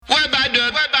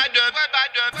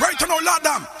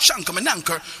conquer me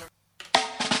anchor.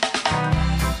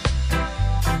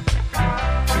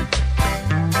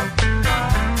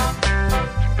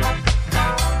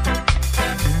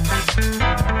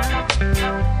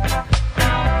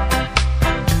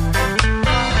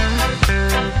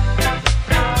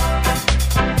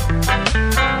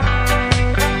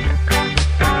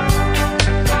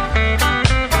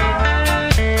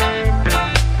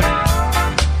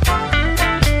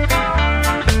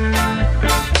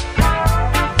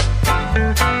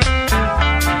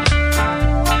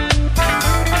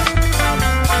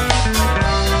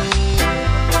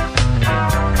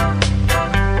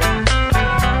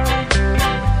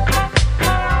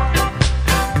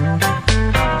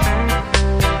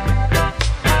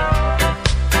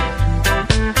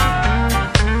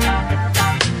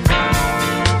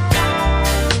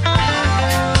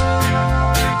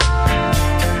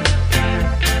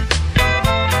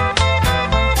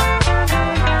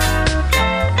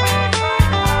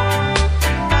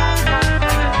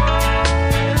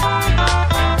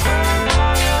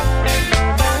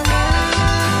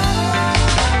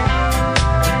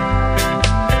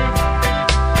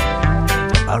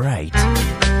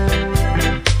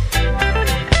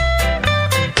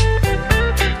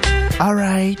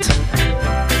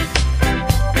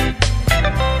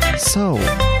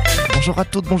 Bonjour à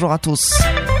toutes, bonjour à tous.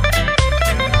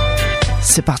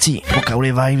 C'est parti pour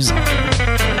Kaolé Vibes.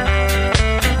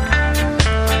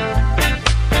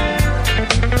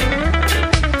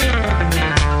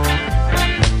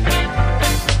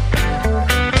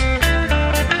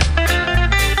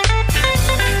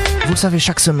 Vous le savez,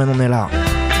 chaque semaine on est là,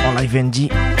 en live ND.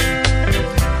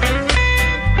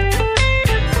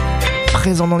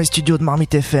 Présent dans les studios de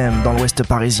Marmite FM, dans l'ouest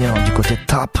parisien, du côté de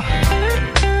Top.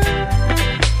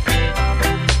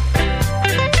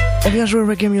 On vient jouer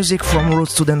reggae music from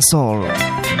roots to dancehall.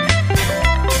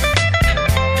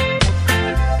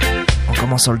 On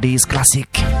commence oldies,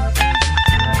 classiques.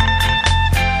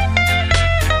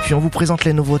 Puis on vous présente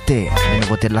les nouveautés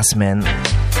de la semaine.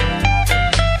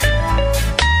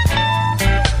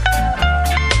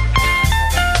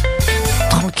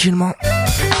 Tranquillement.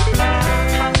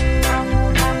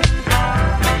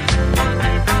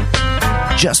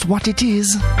 Just what it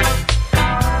is.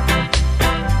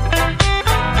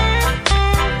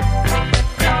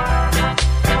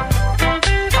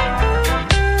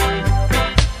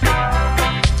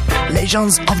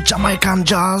 Legends of Jamaican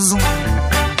Jazz.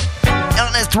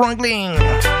 Ernest Wrangling.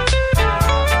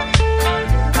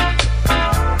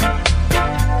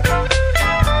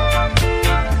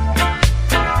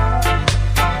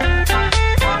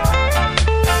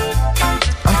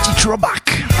 Un petit throwback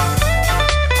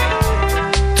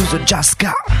to the jazz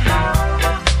ska.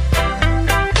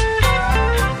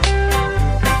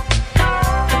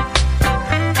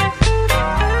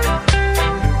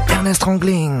 Ernest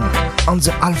Wrangling on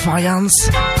the Alpharians.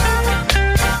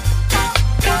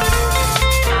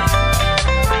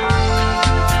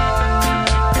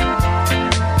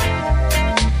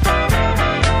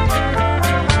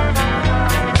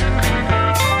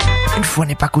 Une fois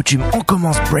n'est pas coutume, on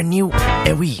commence brand new.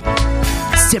 Eh oui,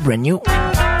 c'est brand new.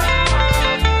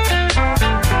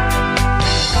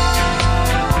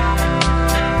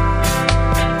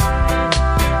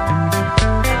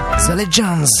 The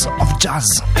Legends of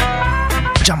Jazz.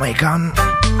 Jamaican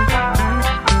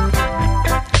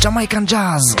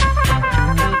Jazz.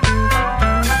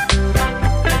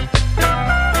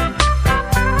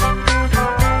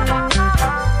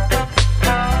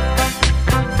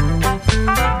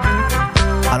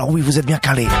 Alors oui, vous êtes bien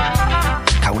calés.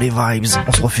 Kaolé Vibes,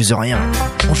 on se refuse rien.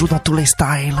 On joue dans tous les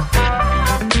styles.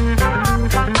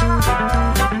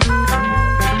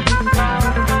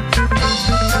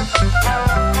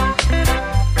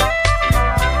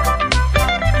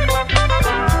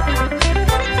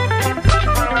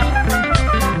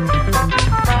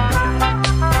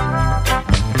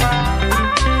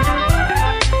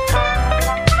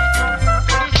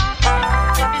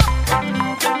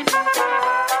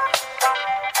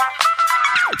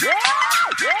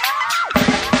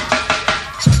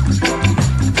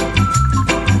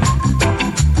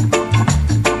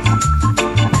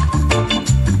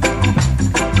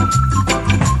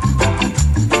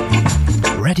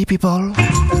 Ready, people?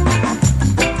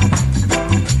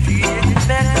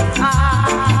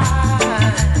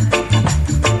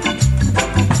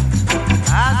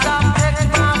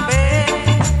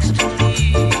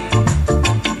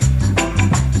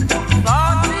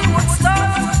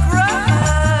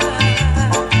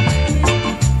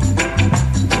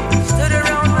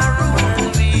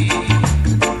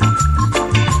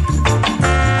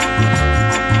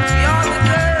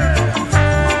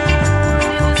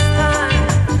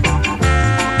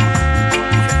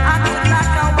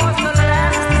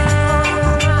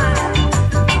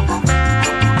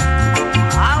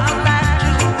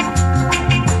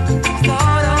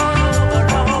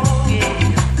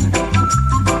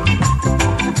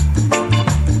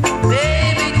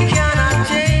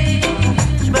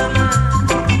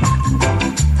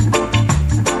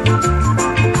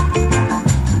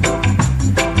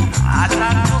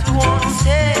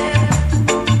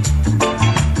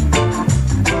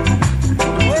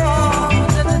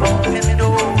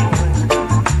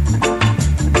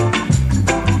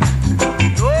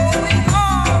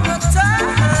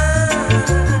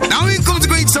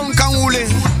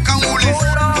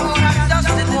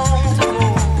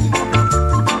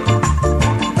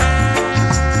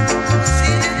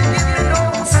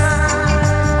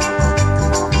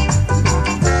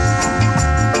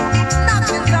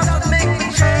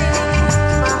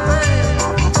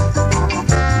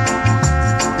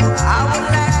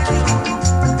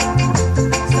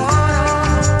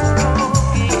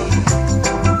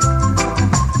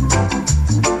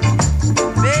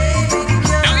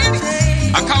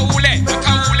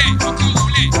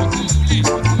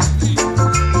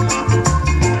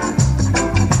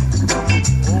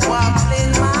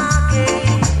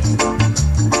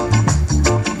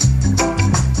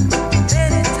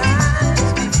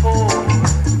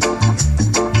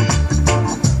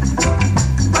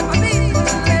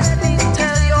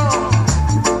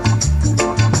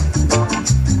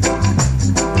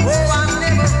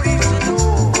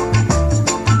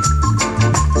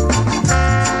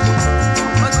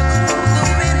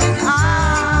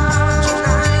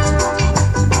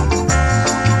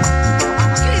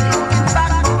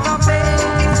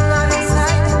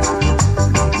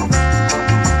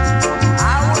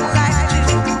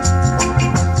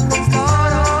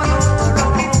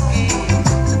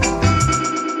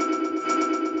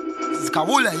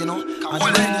 Kawule, you know. And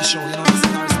the lady show, you know. This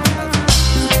is our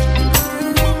spotlight.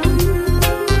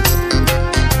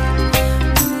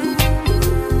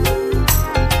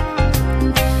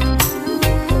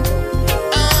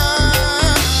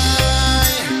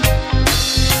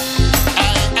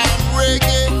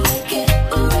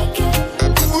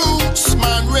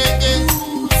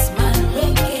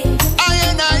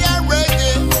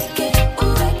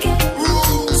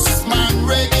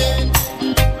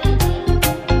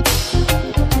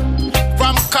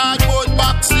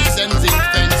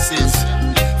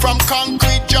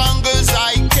 Concrete jungles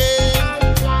I came.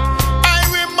 I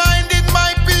reminded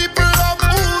my people of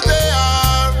who they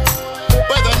are,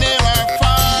 whether near or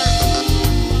far.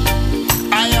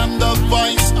 I am the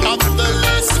voice of the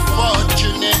less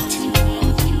fortunate,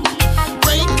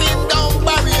 breaking down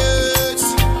barriers,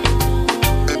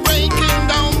 breaking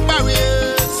down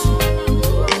barriers.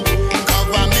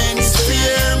 Governments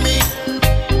fear me,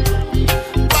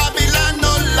 Babylon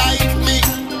don't like me.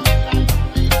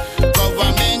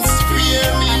 Governments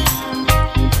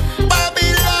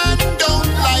Babylon don't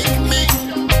like me.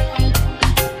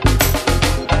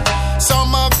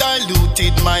 Some have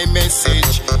diluted my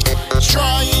message,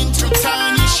 trying to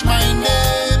tarnish my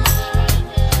name.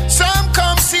 Some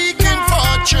come seeking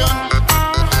fortune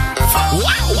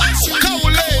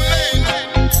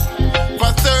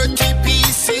for 30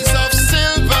 pieces of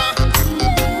silver.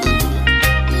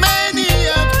 Many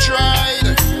have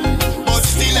tried, but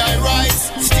still I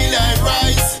rise, still I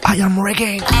rise. I am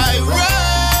reggae. I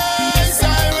rise,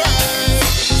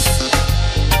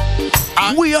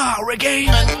 We are reggae.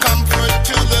 and comfort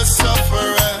to the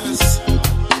sufferers.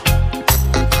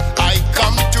 I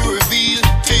come to reveal,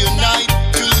 to unite,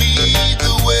 to lead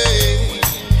the way.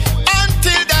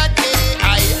 Until that day, I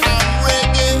am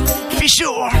reggae. For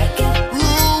sure.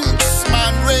 Roots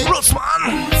man reggae. Roots man.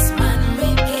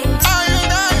 I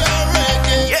am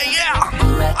reggae. Yeah, yeah.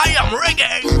 I am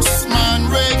reggae. Roots man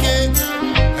reggae.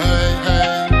 Hey,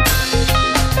 hey.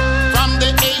 From the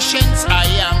ancients I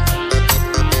am.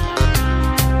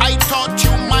 I taught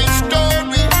you my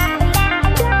story.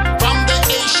 From the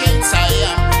ancients I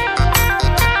am.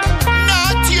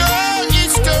 Not your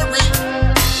history.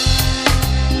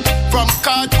 From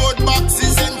cardboard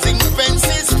boxes and zinc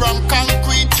fences, from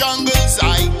concrete jungles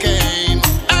I came.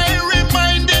 I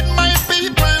reminded my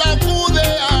people of who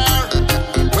they are,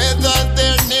 whether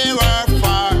they're near or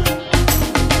far.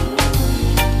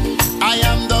 I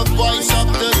am the voice of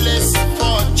the less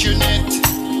fortunate,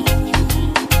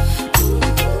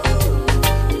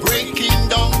 breaking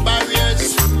down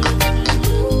barriers,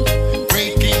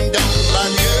 breaking down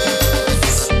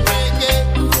barriers.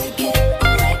 Reggae,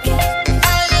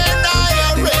 I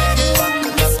am reggae.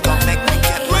 Roots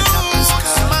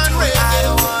man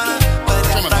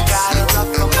reggae. Come on,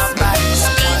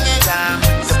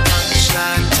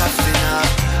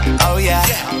 Oh yeah,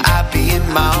 I be in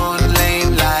my own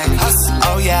lane like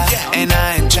oh yeah, and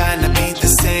I ain't trying to be the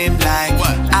same like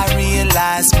I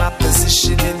realize my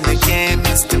position in the game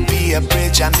is to be a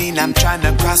bridge. I mean I'm trying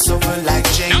to cross over like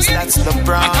James, that's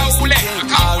LeBron.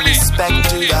 All respect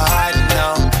to the heart,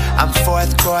 no. I'm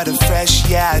fourth quarter fresh,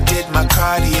 yeah, I did my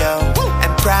cardio.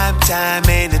 And prime time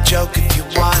ain't a joke if you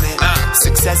want it.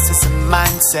 Success is a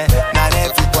mindset, not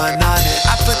everyone on it.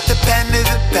 I put the pen to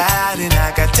the pad and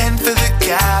I got 10 for the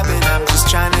cab. And I'm just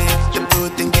trying to hit the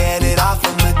booth and get it off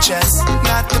of my chest.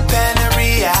 Not the pen to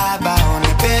rehab, I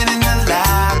only been in the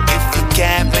lab. If you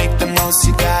can't make the most,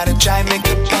 you gotta try make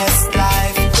the best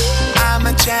life. I'm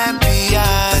a champion,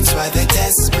 that's why they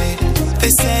test me. They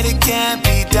said it can't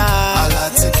be done, all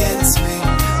odds against me.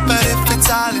 But if it's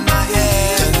all in my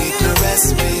head, don't need no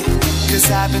recipe, cause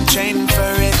I've been training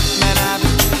for it, man, I've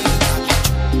been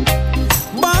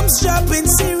Bombs drop in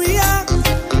Syria.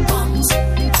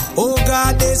 Oh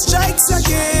God, they strikes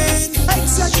again.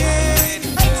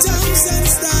 Towns and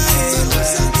style.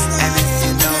 And if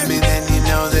you know me, then you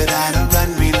know that I don't run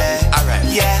relay. Alright.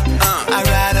 Yeah, I'd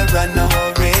rather run the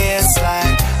whole race.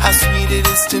 Like how sweet it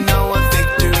is to know what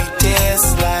victory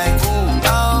tastes like.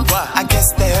 Oh, I guess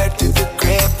they heard through the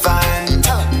grapevine.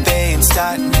 They ain't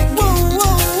starting again.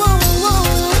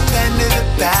 Pen to the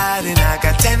pad and I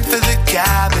got 10 for the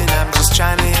cab. And I'm just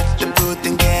trying to hit the booth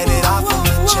and get it off of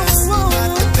my chest.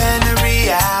 Not the pen to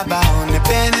rehab, I only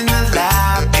been in the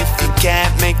lab. If you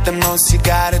can't make the most, you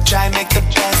gotta try make the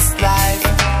best life.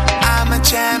 I'm a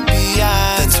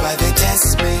champion, that's why they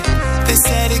test me. They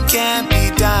said it can't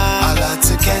be done, all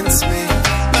odds against me.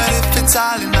 But if it's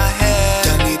all in my head,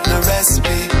 don't need no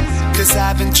recipe, cause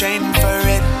I've been training for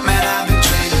it, man, I've been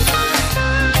training for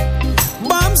it.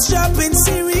 Bombs drop in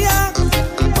Syria.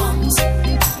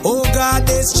 Oh God,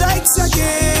 they strikes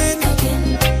again.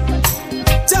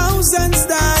 Thousands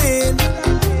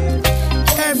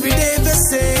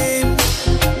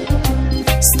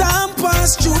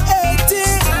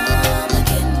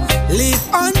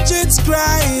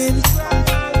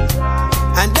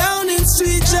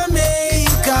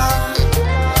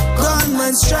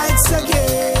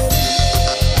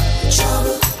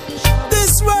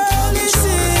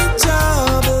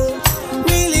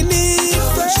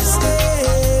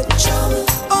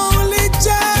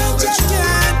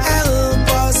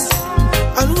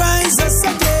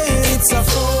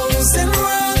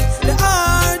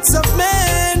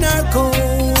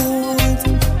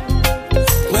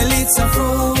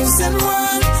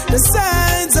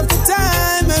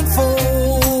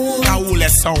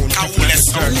sound.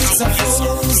 It's a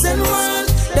frozen world.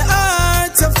 The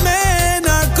hearts of men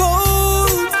are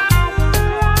cold.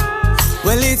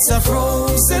 Well, it's a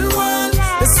frozen world.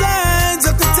 The signs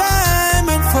of the time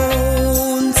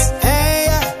unfolds. Hey,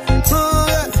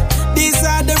 these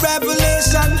are the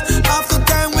revelation of the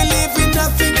time we live in.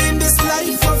 Nothing in this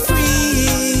life for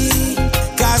free.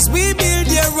 Cause we build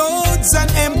your roads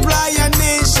and employ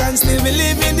nations. Still we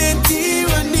living in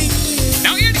tyranny.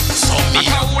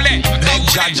 Make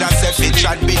Jaja say fi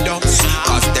chat be us,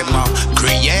 cause them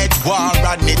create war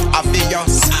and it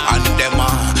obvious. And them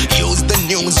use the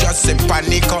news just to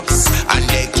panic us. And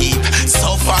they keep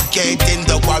suffocating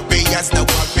the warriors.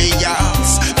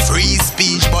 Free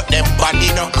speech but them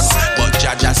banning us. But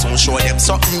Jaja soon show them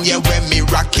something yeah when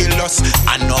miraculous.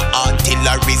 And no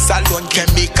artilleries alone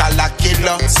chemical kill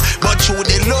us. But through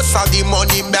the loss of the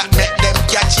money make them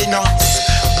catching us.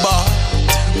 But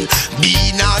be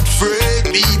not afraid,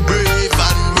 be brave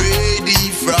and ready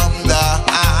from the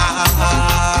heart.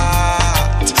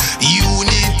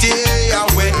 Unity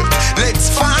away, let's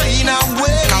find a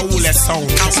way. So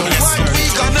what we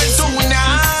gonna do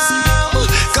now?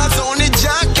 Cause only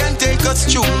Jah can take us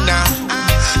through now.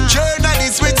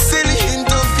 Journalists with silly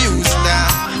interviews now.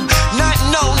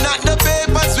 Not the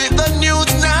papers with the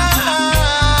news now.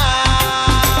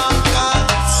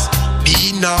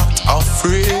 Be not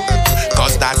afraid,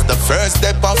 cause that's the first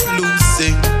step of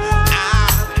losing.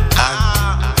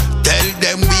 Tell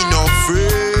them we no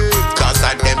afraid, cause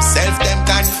at themselves them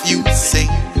confusing.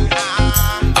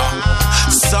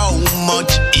 So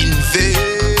much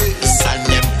invest, and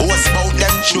them boast about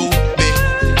them trophy.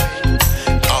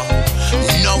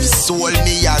 No soul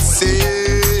me I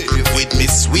save with me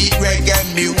sweet reggae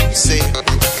music.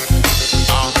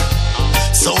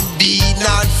 So be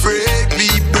not afraid, be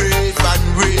brave and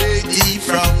ready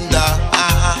from the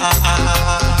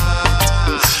heart.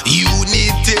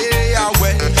 Unity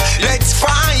away, let's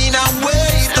find a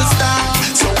way to start.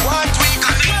 So what we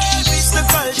gonna do? It's the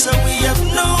culture we have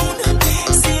known.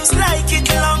 Seems like it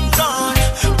long gone,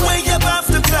 way above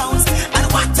the clouds. And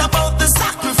what about the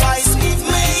sacrifice we've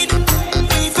made?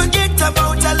 We forget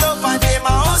about our love and them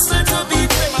also to be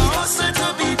praised.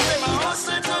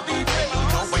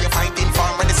 What you fighting for,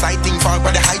 what you fighting for,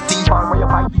 what you fighting for, what you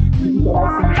fighting for.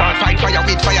 Fight fire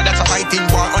with fire, that's a fighting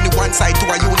war. On the one side to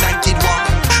a united war.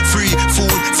 Free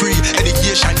food, free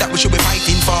education, that we should be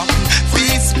fighting for.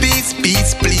 Peace, peace,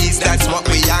 peace, please, that's what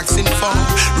we asking for.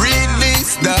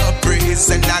 Release the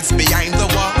prisoners behind the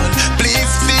wall.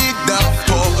 Please feed the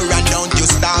poor and don't you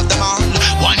starve them all.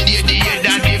 One day the head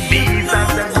and the bees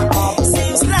and the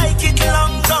Seems like it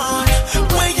long gone,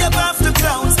 way above the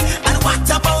clouds. And what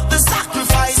about the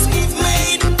sacrifice we've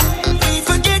made? We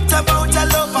forget about our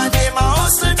love and them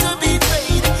also to be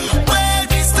paid. Where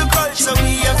is the culture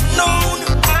we have known?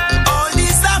 All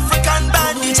these African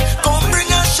bandits come bring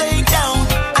a shakedown.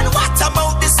 And what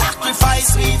about the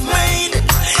sacrifice we've made?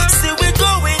 See we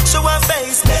going to our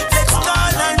face. Let's call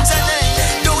on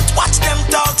Janelle. Don't watch them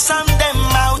talk, some them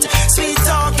out. Sweet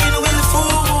talking will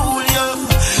fool you.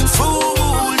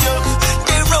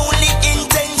 Their only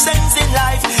intentions in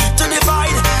life to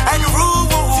divide and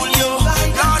rule you.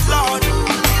 Lord,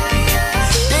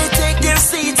 they take their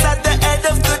seats at the head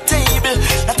of the table,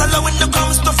 not allowing the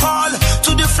crumbs to fall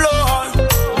to the floor.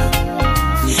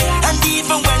 And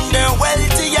even when they're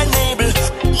wealthy and able,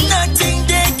 nothing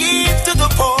they give to the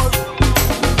poor.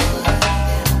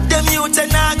 Them youth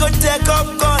and I go take up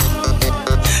gun,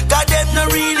 cause them no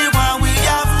really want we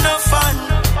have no fun.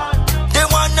 They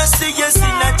wanna see us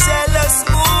in a jealous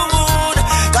mood,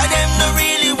 cause them no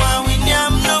really want we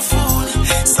have no food.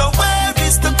 So where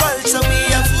is the culture we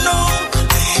have known?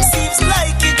 Seems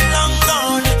like it long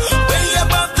gone, way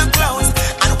above the clouds.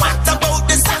 And what about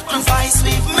the sacrifice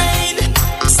we've made?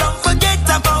 Some forget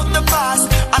about the past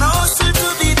and also to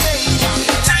be paid.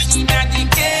 Nice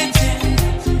dedication,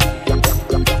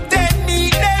 they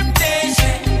need them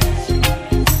patient,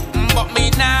 but me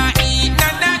now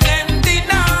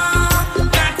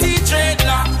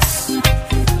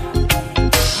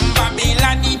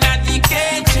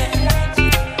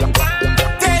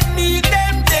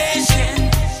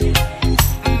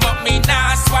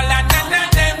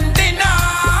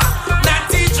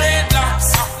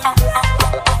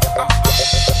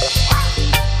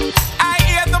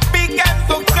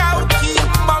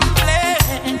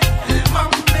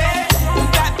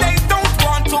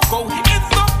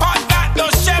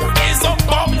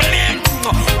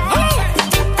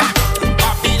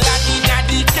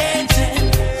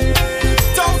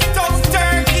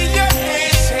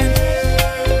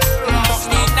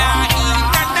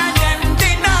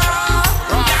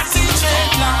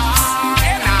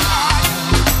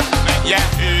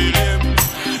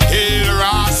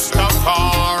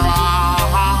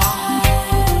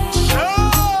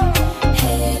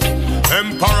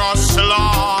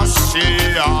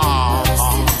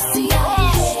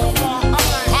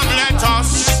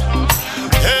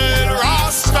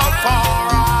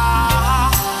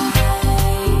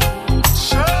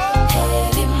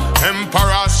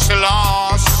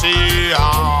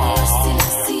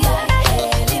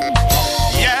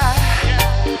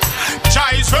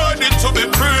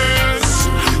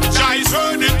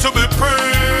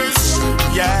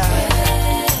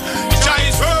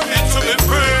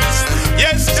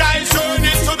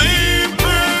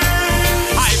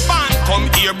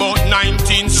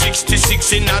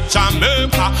 1966 in a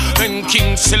Jamaica, when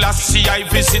King Selassie I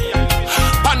visit.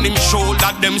 On him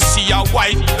shoulder them see a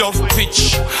white dove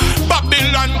pitch.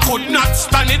 Babylon could not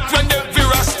stand it when every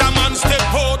Rastaman step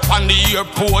out on the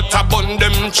airport upon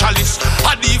them chalice.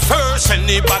 At the first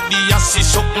anybody a see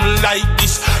something like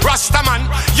this. Rastaman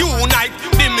unite,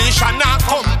 the mission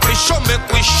accomplished. So make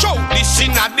we show this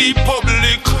in a the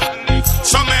public.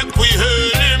 So make we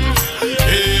hail him,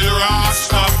 hail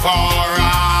Rastafari.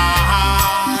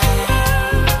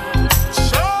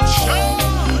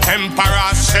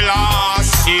 Emperor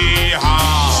Selassie.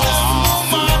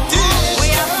 We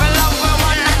have to love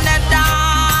one another.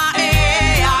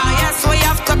 Yes, we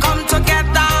have to come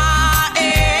together.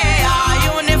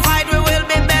 Unified we will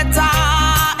be better.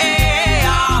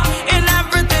 In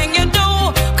everything you do,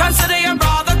 consider your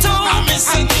brother too. I'm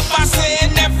missing if I say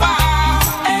never.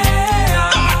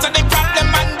 No matter the problem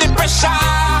and the pressure.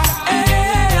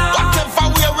 Whatever,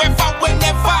 wherever,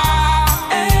 whenever.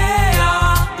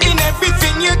 In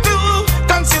everything you do,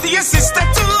 consider your sister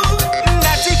too.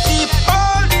 That you keep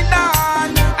holding on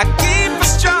and keep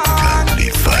us strong.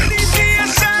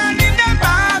 Dedication in the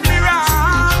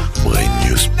Babylon. Brand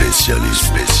new specialist.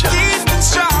 Keep it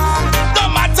strong. No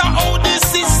matter how the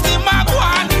system a go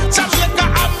on. Jamaica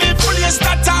and the place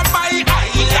that are by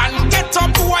island. Get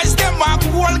up boys, them a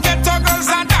gold. Get up girls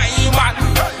and diamond.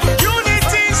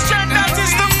 Unity is strength, that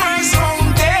is the first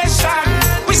foundation.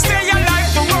 We stay alive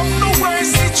to run the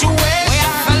worst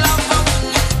situation.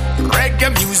 Reggae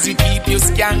music keep you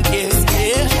skanking,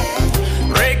 yeah.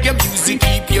 Reggae music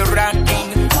keep you rocking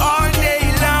all day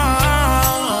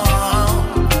long,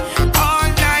 all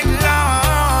night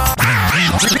long.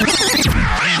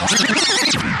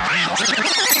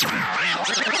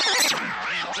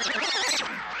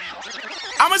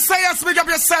 I'ma say you speak up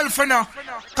yourself, you know.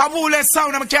 Kabul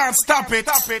sound, I can't stop it.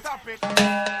 Sing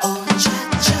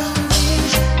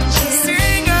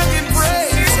and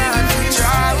praise and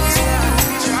rejoice.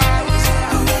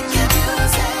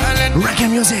 Reggae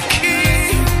music.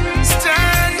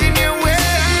 Stand in your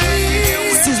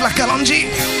way. Sizzla Kalonji.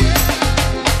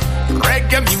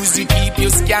 Reggae music keep you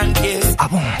skanking. Ah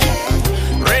bon?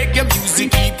 Reggae music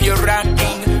keep you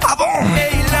rocking Ah bon?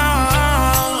 day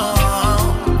long,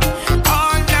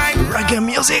 all night Reggae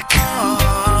music. long.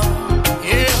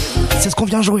 Yeah, C'est ce qu'on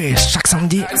vient jouer chaque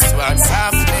samedi. that's what's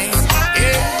happening.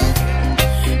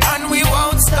 Yeah, and we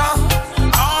won't stop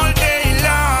all day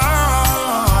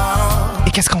long.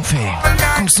 Et qu'est-ce qu'on fait?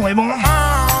 Quand le son est bon,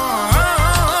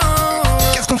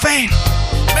 qu'est-ce qu'on fait?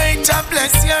 May Jah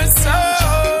bless your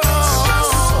soul.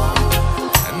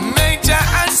 May Jah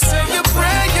answer your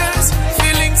prayers.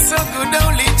 Feeling so good,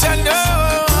 only Jah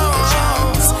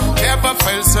knows. Never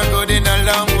felt so good in a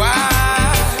long while.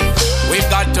 We've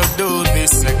got to do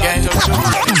this again.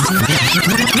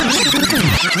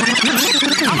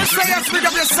 I'ma say you speak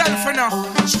up yourself, you know.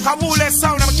 Kabul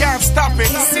sound, I can't stop it.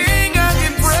 Sing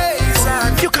and praise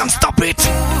and You can't stop it.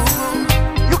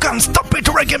 You can't stop it,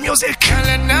 reggae music.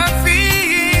 let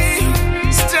nothing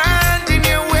stand in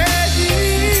your way.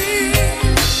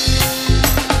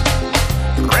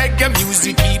 Reggae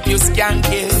music keep you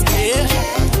skanking, yeah.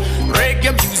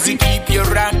 Reggae music keep you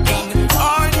rocking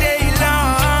all day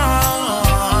long,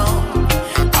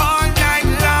 all night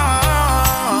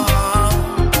long,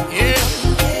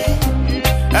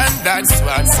 yeah. And that's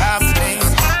what's happening,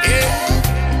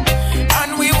 yeah.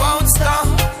 And we won't stop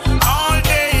all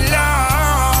day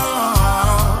long,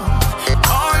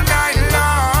 all night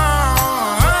long.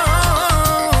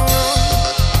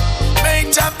 May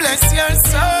Jah bless your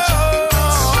soul,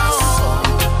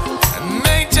 and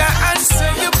may Jah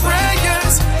answer your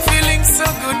prayers. Feeling so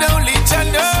good, only Jah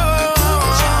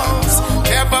knows.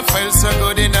 Never felt so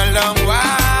good in a long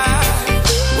while.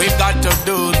 We've got to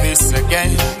do this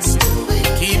again.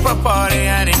 Keep a party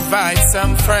and invite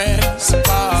some friends.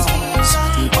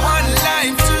 One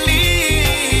life to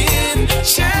live,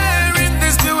 sharing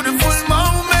this beautiful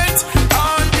moment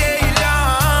all day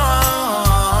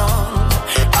long,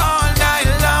 all night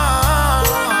long,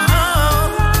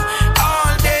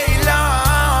 all day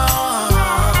long.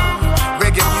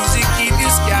 Reggae music keep you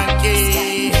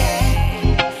skanking.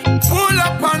 Pull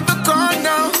up on the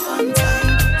corner,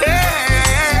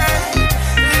 yeah.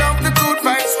 Love the good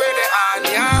vibes where they are,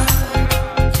 yeah.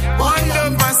 One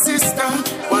love, my sister.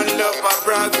 One love,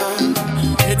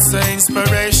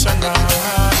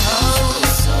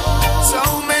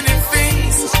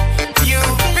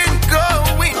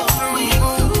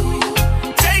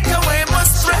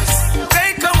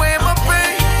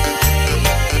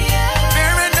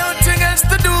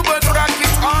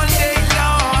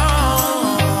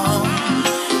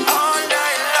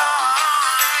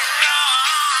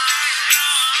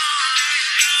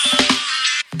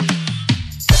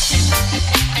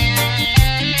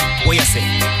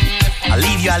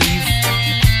 leave, you leave.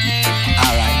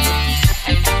 Alright.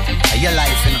 Your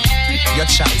life, you know. Your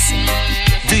choice.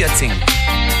 Do your thing.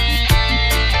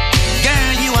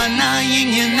 Girl, you are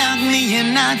lying, you knock me, you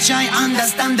not try.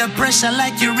 Understand the pressure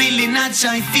like you really not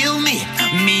try. Feel me?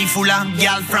 Me full of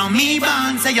gal from me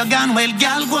born. Say you gone, well,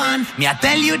 gal gone. Me I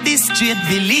tell you this straight,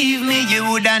 believe me, you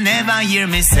woulda never hear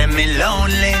me say me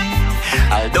lonely.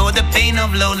 Although the pain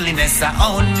of loneliness I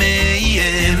own me,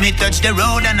 yeah. Me touch the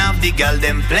road and have the girl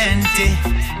them plenty.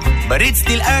 But it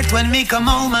still hurt when me come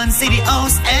home and see the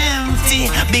house empty.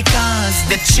 Because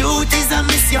the truth is I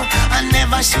miss you. I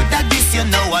never should have diss you.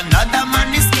 No another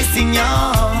man is kissing you.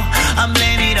 I'm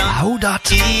blaming it on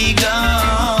ego.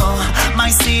 My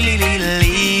silly little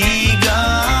ego.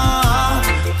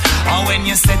 Oh, when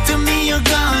you said to me you're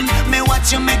gone, me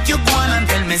watch you make you go on and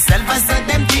tell myself I said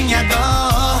them thing you go.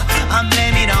 I'm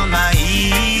blaming it on my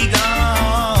ego.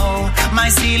 My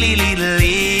silly little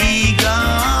ego.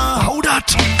 Hold that.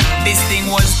 This thing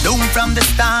was doomed from the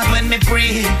start when me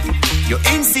pray. You're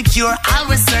insecure,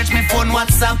 always search me phone,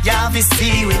 WhatsApp, you have to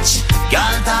see which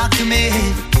girl talk to me.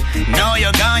 Now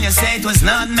you're gone, you say it was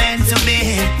not meant to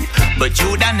be. But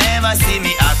you'd never see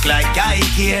me act like I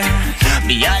care.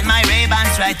 Behind my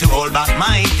Ray-Bans try to hold back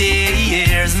my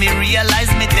tears. Me realize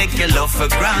me take your love for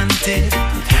granted.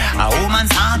 A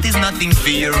woman's heart is nothing for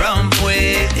your rump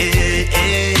with.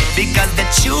 Because the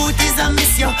truth is I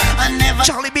miss you. I never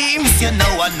Charlie Beam, miss you, no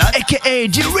one not. aka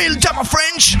The Real Jama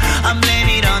French. I'm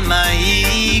blaming it on my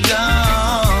ego.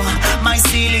 My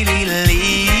silly little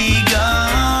ego.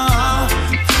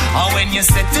 Oh, when you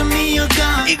said to me you're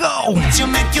gone, Ego. you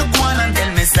make you go on and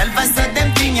tell myself I said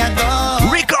them thing you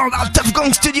go. Record at Tough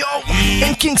Gang Studio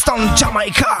in Kingston,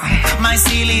 Jamaica. My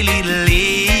silly little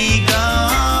ego.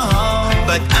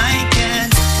 But I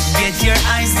can't get your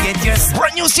eyes, get your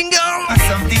Brand new single.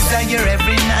 some desire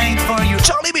every night for you.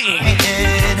 Charlie B.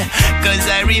 Cause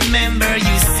I remember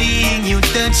you seeing, you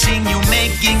touching, you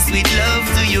making sweet love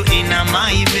to you in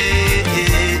my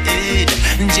bed.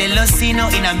 Jealousy no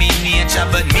in a me nature,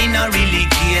 but me no really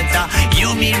cater.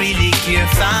 You me really care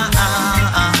for.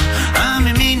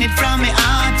 I mean it from me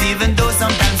heart, even though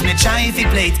sometimes me try if it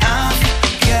play it off.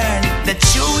 Girl, the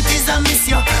truth is I miss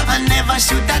you. I never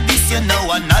should have diss you.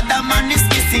 No another man is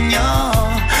kissing you.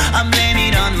 I'm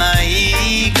blaming it on my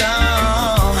ego.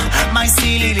 My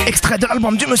silly little. Extrait de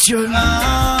l'album du monsieur.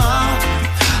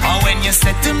 Oh, when you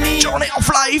said to me, Journey of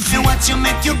Life. what you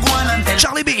make you go on and tell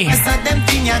Charlie B. I said them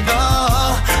thing you go.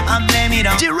 I'm blaming it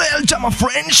on The Real Jama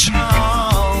French.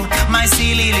 my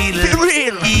silly little The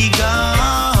Real. ego.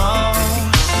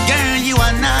 Girl, you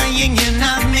are lying, you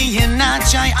not me, you not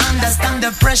try. Understand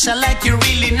the pressure like you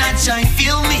really not try.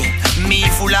 Feel me? Me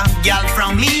full of gal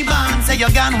from me born. Say you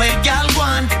gone, well, gal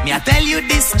gone. Me I tell you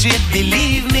this straight,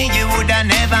 believe me, you woulda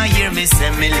never hear me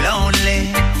say me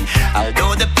lonely.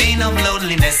 Although the pain of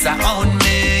loneliness I own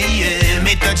me, yeah.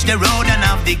 Me touch the road and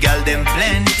have the gal them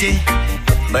plenty.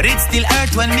 But it still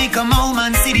hurt when me come home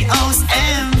and see the house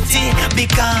empty.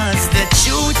 Because the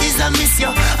truth is I miss you.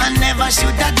 I never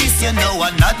should have diss you. No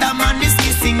another man is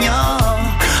kissing you.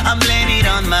 I'm blaming it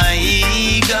on my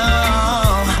ego.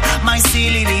 My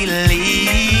silly little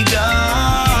ego.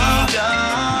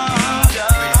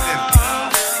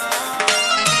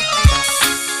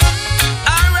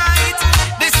 Alright,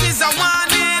 this is a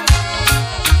warning.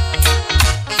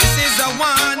 This is a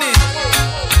warning.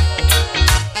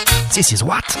 This is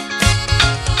what?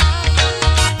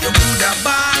 You would have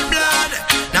bad blood.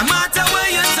 No matter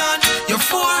where you turn, you're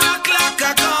 4 o'clock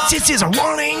a come. This is a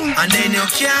warning. And then you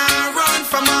can't run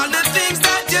from all the things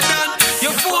that you done.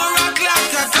 You're 4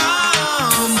 o'clock a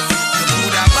come. You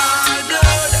would have bad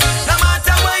blood. No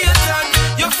matter where you turn,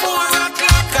 you're 4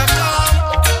 o'clock a come.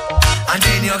 And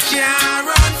then you can't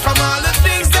run from all the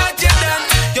things that you done.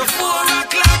 You're 4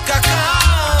 o'clock a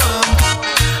come.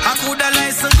 I coulda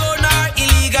license gun or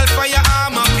illegal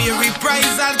firearm up here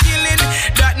reprisal killing.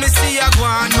 That me see a go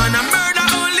on, man. I murder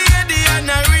old lady and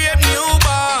I rape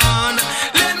newborn.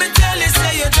 Let me tell you,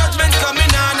 say your judgment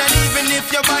coming on. And even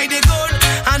if you buy the gun,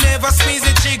 I never squeeze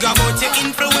the trigger. But you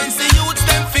influence the youths,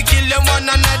 them fi kill them one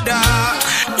another.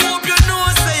 Hope you know,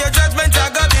 say your judgment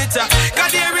I go bitter.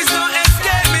 Cause there is no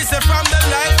escape, me say from the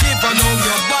life if I know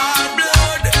your bad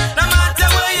blood. No matter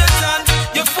where you turn,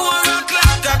 you're 4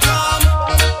 o'clock a come.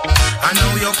 I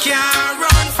know you can't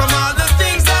run from all the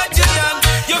things that you done.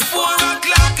 You're 4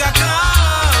 o'clock a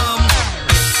come.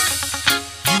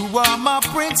 You are my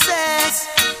princess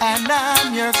and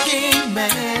I'm your king,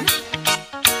 man.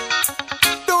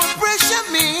 Don't pressure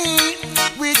me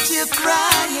with your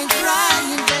crying,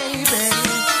 crying, baby.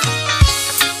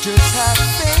 Just have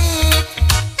faith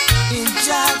in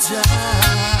Jah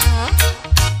Jah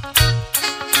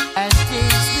and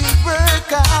take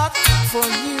for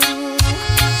you.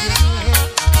 Yeah.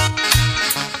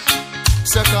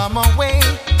 So come away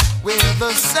where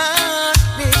the sun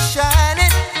is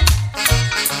shining.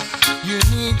 You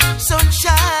need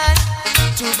sunshine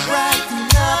to brighten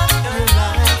up your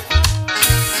life.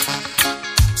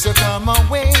 So come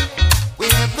away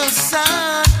where the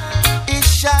sun is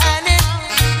shining.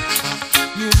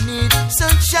 You need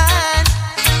sunshine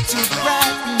to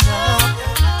brighten up.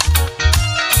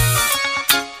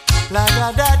 La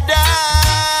da da da.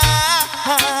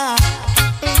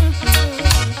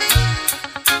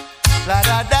 La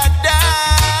da da da.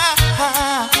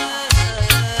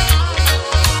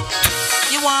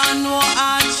 You want no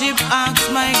hardship?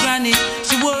 Ask my granny.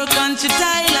 She work and she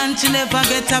tile and she never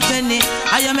get a penny.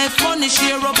 I am a funny,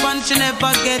 she up and she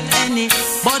never get any.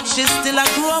 But she still a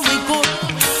growing good.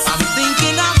 I'm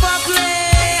thinking of a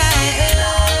place.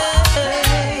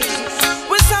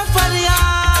 We suffer the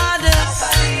hardest.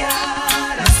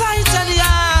 Sight of the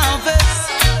harvest.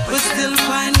 We still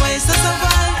find ways to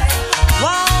survive.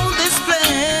 Wow, this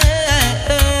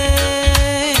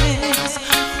place.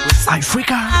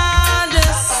 Africa.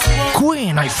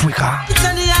 Queen Africa. It's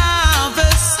in the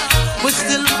harvest. We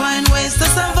still find ways to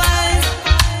survive.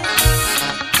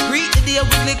 Greet the day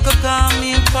with liquor, calm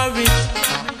me and courage.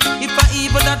 If I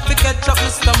evil that we catch up my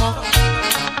stomach.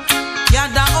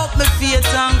 Gather up my faith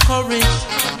and courage.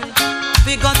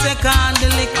 We gon' take on the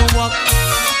liquor walk.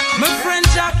 My friend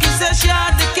Jackie says she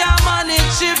had the car manage.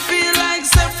 She feel like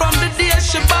say from the day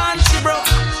she born she broke.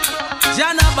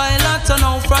 Jana by lot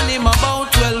now from him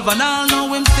about 12 and I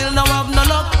know him still no have no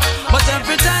luck. But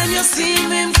every time you see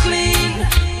him clean,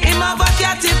 him have a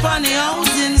cat tip on the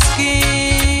housing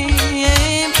scheme.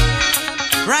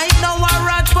 Right now I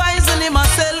rat poison him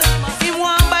myself. He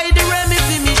want buy the Remy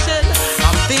for Michelle.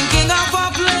 I'm thinking of a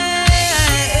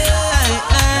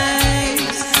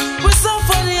place. We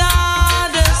suffer the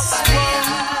hardest.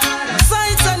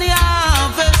 Sight on the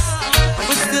harvest.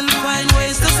 We still find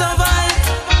ways to survive.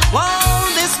 Wow,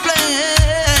 this place.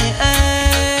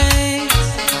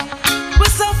 We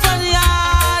suffer the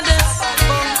hardest.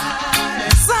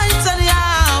 Sight on the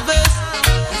harvest.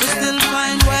 We still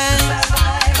find ways.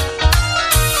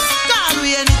 Call we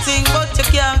anything, but you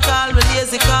can't call we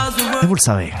lazy cause we Et work. vous le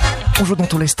savez, on joue dans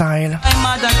tous les styles. I'm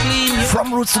mad and clean you.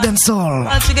 From roots to dancehall.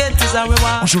 All she get is a On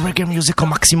reward. joue reggae music au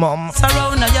maximum.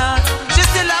 Surround a yard. She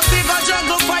still a figure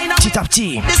juggle find a Petit à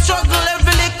petit, the struggle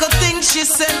every little thing she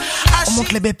said. As on monte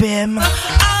she les BPM.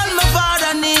 all my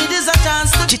father need is a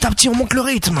chance to Petit à petit, on monte le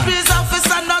rythme. police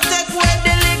officer not take away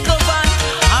the little van.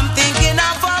 I'm thinking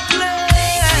of a place.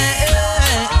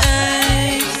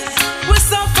 We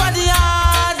suffer the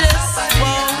hardest.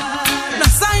 Wow. No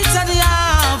sight of the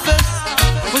harvest.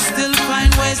 We still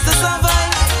find ways to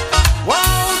survive.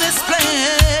 Wow, this place.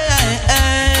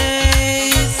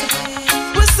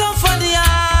 We suffer the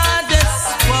hardest.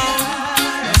 Wow.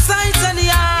 No sight of the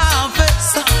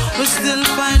harvest. We still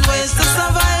find ways to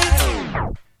survive.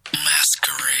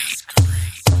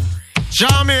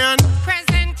 Charmian,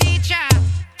 Present teacher,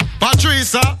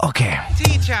 Patricia, Ok.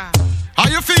 teacher, how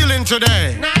you feeling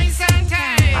today? nice and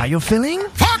tight. Are you feeling?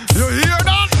 Fuck, you hear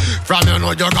that? From you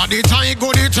know you got the time,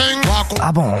 good thing. Walk out,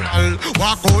 Ah bon?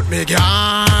 walk out, me girl.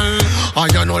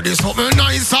 And you know this something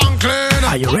nice and clean.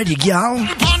 Are you ready, gal?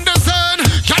 On the scene,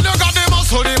 can you got the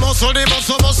muscle, the muscle, the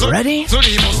muscle, muscle? Ready? So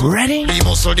the muscle, Ready? the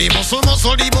muscle, the muscle,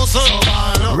 muscle, the muscle. So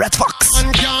ball, Red Fox.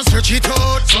 man can't stretch it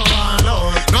out. So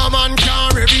ball, no man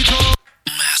can rev it out.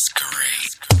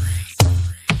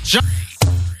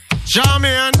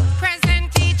 Charmian, Present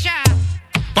teacher,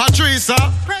 Patricia,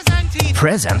 present teacher,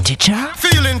 Present teacher.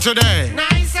 feeling today?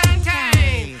 nice and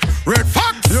tight. Red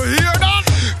Fox, you hear that?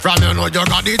 From you know you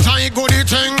got the time, good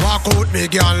thing. Walk out, me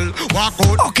girl, walk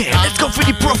out. Okay, let's go for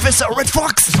the Professor Red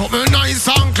Fox. Something nice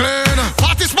and clean.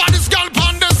 Party's girl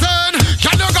on the scene.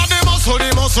 Can you got the muscle,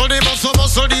 the muscle, the muscle,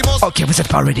 muscle, the muscle? Ok, vous êtes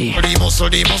pas ready. The muscle,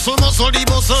 the muscle, muscle, the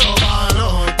muscle.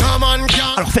 No man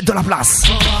can. Alors faites de la place.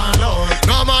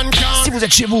 No man can. Si vous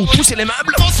êtes chez vous, poussez les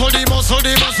meubles. Muscle, the muscle,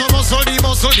 the muscle, muscle, the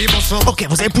muscle, the muscle. Ok,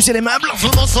 vous avez poussé les meubles.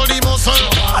 Muscle, the muscle.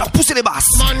 Alors poussez les basses.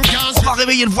 Man can. On va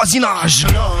réveiller le voisinage.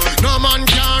 No man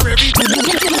can repeat.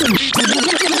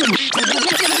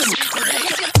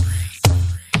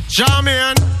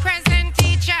 Charmian, Present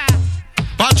teacher,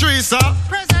 Patricia,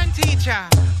 present teacher,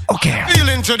 Ok.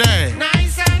 feeling today?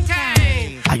 nice and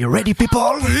tight. Are you ready,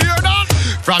 people? Hear that?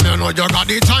 From you know you got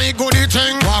the tight goody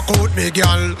thing. Walk out me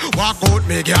girl, walk out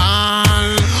me girl.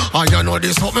 And you know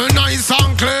this something nice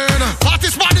and clean. What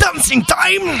is my dancing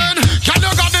time? Can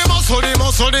you got the muscle, the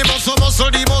muscle, the muscle,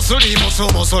 muscle, the muscle, the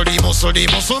muscle, muscle, the muscle, the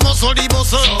muscle, muscle, the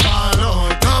muscle.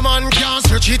 No man can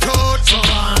stretch it out.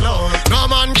 No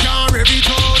man can rev it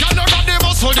out. Can you got the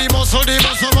muscle, the muscle, the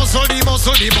muscle, muscle, the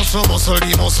muscle, the muscle, muscle,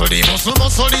 the muscle, the muscle,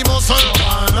 muscle, the muscle.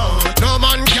 No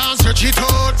man can stretch it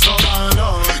out.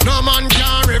 No man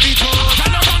can rev it out.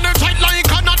 Can you got the tight like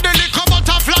not the little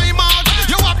butterfly mouth.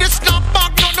 You have the snap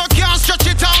back, no can't stretch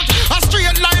it out. A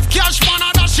straight life cash man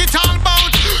and that shit all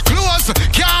about. Close,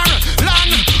 car,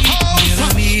 land, house. You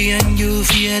know me and you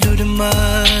fear do the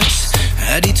most.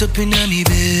 Had it up in me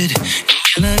bed.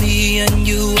 You know me and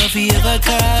you have ever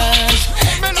cause.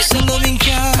 It's a loving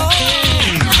car.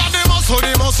 The muscle,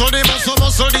 the muscle,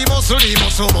 muscle, the muscle, the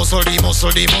muscle, muscle, the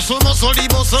muscle, the muscle, muscle, the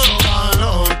muscle.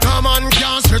 No man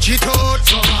can stretch it out.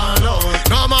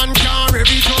 No man can rev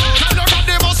it out. Can you got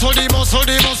the muscle, the muscle,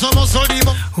 the muscle, muscle, the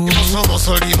muscle,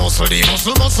 muscle, the muscle, the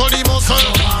muscle, muscle, the muscle.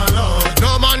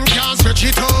 No man can stretch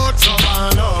it out.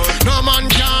 No man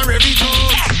can rev it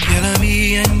out. You know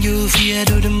me and you fear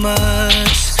do the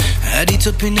most. Had it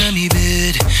up in me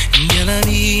bed. You know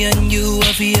me and you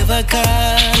have ever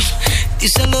cause.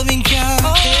 It's a loving car.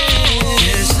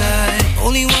 Yes, I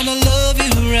only wanna love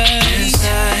you right. Yes,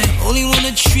 I only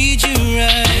wanna treat you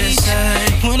right. Yes,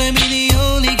 I wanna be the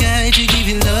only guy to give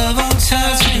you love all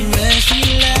time for the rest of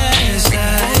your life. Yes,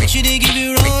 I want you to give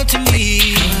it all to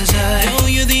me. Cause I know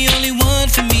you're the only one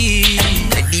for me.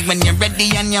 Ready when you're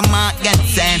ready and your mark gets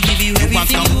set. You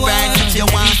want come back if you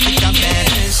want to come back.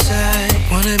 Yes, I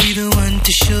wanna be the one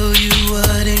to show you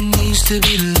what it means to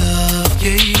be loved.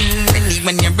 Yeah, yeah. Ready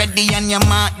when you're ready and your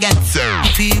mark gets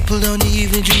set. People don't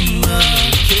even dream of.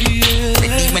 Yeah, yeah.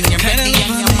 Ready when you're ready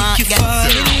and your mark gets set.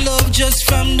 Fall in love just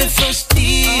from the first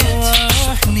date.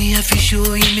 Me have to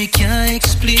show you, me can't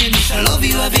explain. I love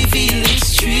you, I be feeling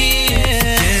straight.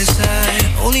 Yes,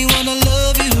 I only wanna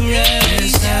love you right.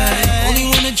 Yes, I only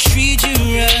wanna treat you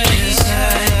right. Yes,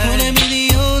 I wanna be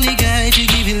the only guy to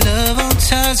give you love on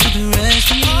time for the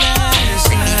rest of your life.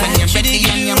 Ready when you're ready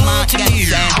and your mark gets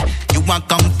set. You want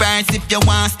come first if you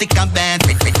want stick a bed.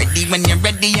 Ready when you're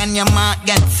ready and your mark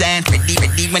gets set. Ready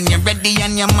when you're ready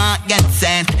and your mark gets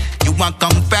set. You want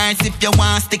come first if you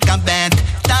want stick a bed.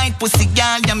 Tight pussy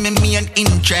girl, you me main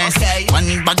interest. Okay.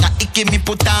 One bag of icky me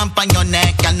put on your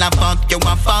neck. And I fuck you,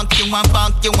 I fuck you, I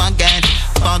fuck you again.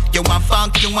 Fuck you, I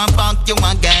fuck you, I fuck you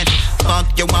again.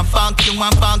 Fuck you, I fuck you,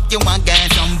 I fuck you again.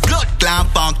 Some blood clot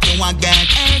fuck you again.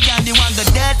 Hey girl, you want the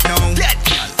dead now? Dead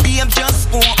girl. Babe, just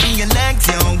open your legs,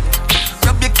 yo.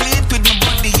 Rub your clit with my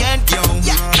body end, yo.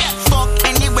 Yeah, yeah. Fuck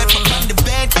anywhere from on the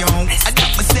bed, yo. I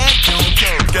got my set, yo.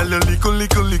 Girl,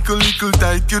 you little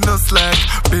tight, you no slack.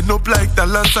 Bend up like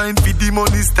dollar sign for the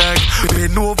money stack.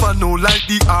 Bend over no like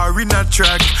the R in a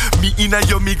track. Me in a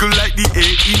your miggle like the A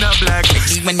in a black.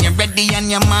 Ready when you're ready and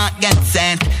your mark gets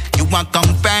set. You want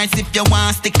come first if you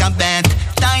want stick a bed.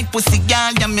 Tight pussy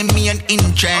girl, you me main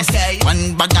interest. Okay.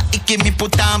 One bag of icky me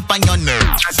put on your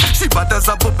nerve. She bad as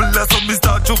a bubble, so me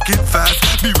start joking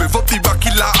fast. Me rev up the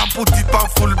Bakila and put it on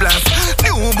full blast.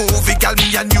 New movie, girl,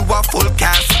 me and you a full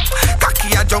cast.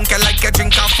 Cocky a junkie like a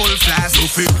drink a full flask.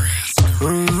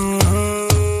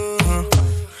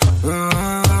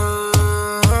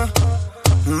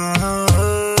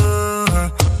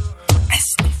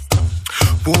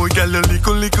 Boy, girl, you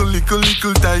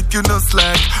little tight, you no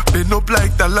slack. Bend up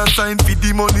like dollar sign for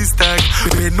the money stack.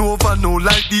 Bend over no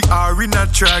like the R in a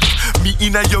track. Me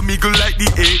in a your miggle like the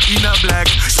A in a black.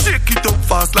 Shake it up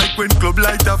fast like when club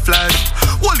light a flash.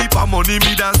 Whole heap of money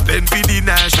me da spend for the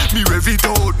nash. Me rev it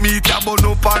out, me tab on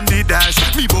up on the dash.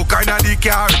 Me book kinda the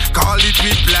car, call it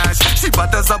with flash. She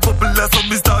bad as a bubble, so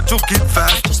me start joking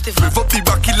fast. Rev up the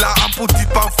Bakila and put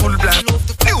it on full blast.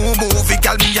 New movie,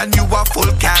 girl, me and you a full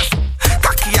cast.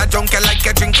 Cocky a junkie like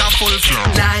a drink a full flow.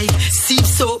 Like sip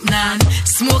soap nan,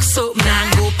 smoke soap nan.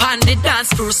 Go pan the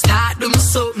dance floor, start them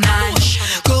soap nan.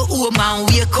 Go home and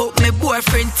wake up, my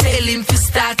boyfriend tell him to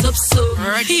start up soap.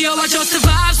 Yo, I just the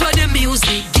vibes with the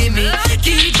music, gimme.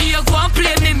 DJ go and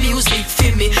play me music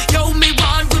for me. Yo, me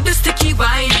want do the sticky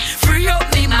wine, free up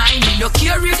me mind. No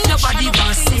care if nobody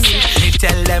wants sing it. Me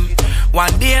tell them,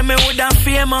 one day me woulda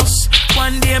famous.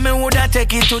 One day me woulda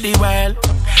take it to the world.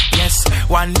 Yes,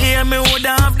 one day me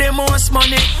woulda have the most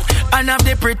money and have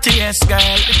the prettiest girl,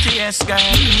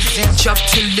 Music drop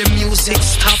till the music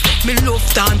stop. Me love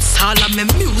dance all of me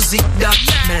music that.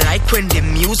 Me like when the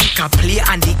music a play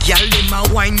and the girl dem a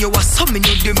whine. You a summon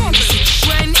you the music.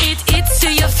 When it hits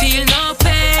you, you feel no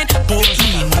pain. But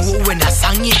me know when a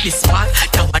song hit the spot,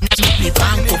 that one make me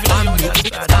bang up and make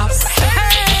it stop.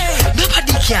 Hey.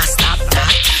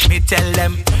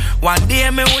 One day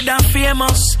me woulda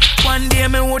famous. One day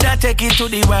me woulda take it to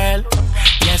the world.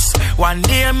 Yes, one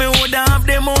day me woulda have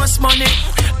the most money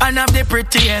and have the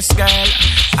prettiest girl.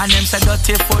 And them say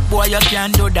dirty foot boy you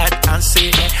can't do that. And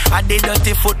say I the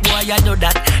dirty foot boy you do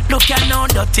that. Look you know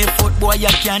dirty foot boy you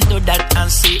can't do that.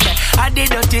 And say I the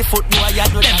dirty foot boy you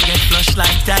do that. Them get flush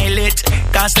like toilet,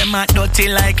 cause them are dirty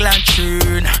like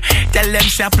latrine. Tell them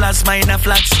say plasma in a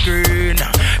flat screen.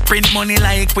 Print money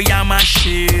like we are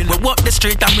machine. We walk the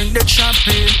street and bring the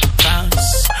champagne.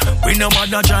 Cause we no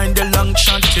bother join the long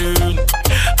shot tune.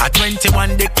 At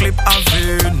 21 the clip of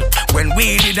in. When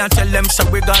we didn't tell them so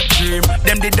we got dream.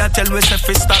 Them didn't tell us if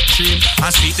we stop dream. I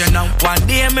see them now. One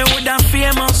day me woulda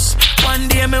famous. One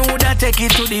day me woulda take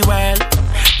it to the world.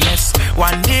 Yes,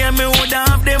 one day me woulda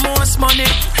have the most money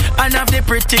and have the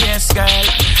prettiest girl.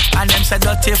 And them say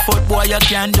dirty foot boy you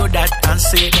can't do that. And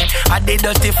say I the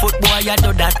dirty foot boy you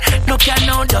do that. Look you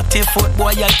know dirty foot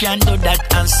boy you can't do that.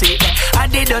 And say I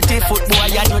the dirty foot boy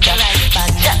you do that.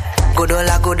 Good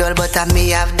old, but I me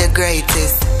have the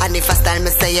greatest. And if I stand me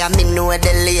say I me know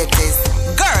the latest.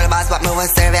 Girl boss, but me want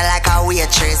serve you like a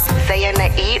waitress. Say you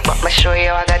not eat, but me show you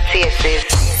I got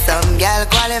tastes. Some girl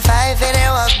qualify for the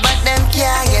work, but them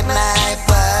can't get my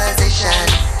position.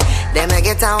 Them I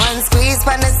get a one squeeze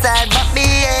on the side, but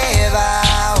behave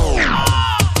out.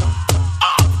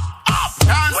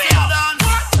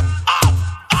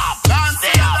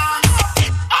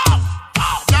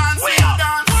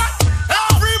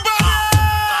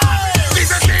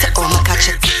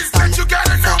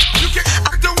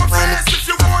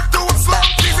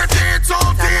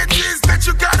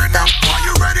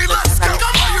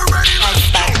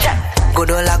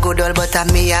 Good old, but I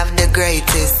me have the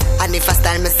greatest. And if I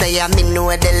stand me say I me know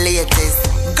the latest.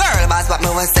 Girl boss, but me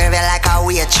want serve you like a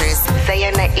waitress. Say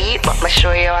you not eat, but me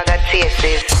show you I got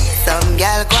tastes. Some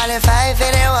girl qualify for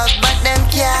the work, but them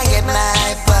can't get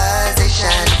my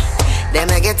position. Them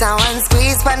I get a one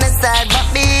squeeze on the side, but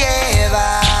behave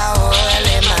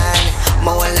holy man.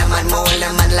 Mold a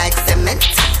man like cement.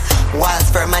 Walls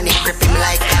firm and it grip him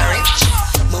like a rich.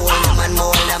 Mold a man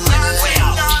like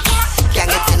can't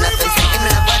get enough and say him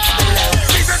love what's below.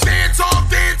 These are dance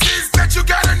off dances that you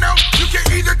gotta know. You can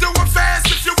either do them fast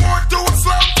if you want, do them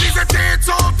slow. These are dance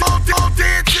off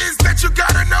dances that you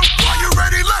gotta know. Are you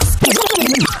ready? Let's go.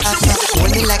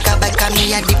 Only like a bike and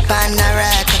me a dip on a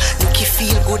rack. Look you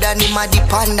feel good and him a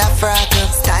dip on the frack.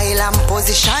 Style and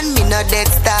position, me no dead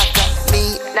stock.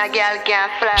 Me, the girl can't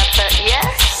flap, yeah.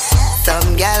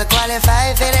 Some girl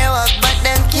qualify for the work, but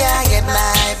them can't get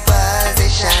my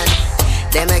position.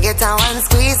 Them I get a one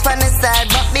squeeze on the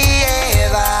side, but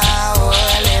behave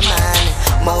holy man.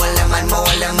 Mold a man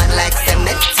like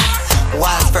cement.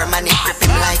 Walls firm and it grip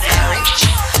him like a rich.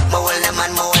 Mold a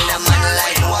man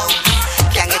like wow.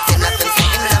 Can't get enough and say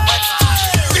him love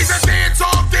what's. These are dance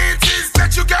off dances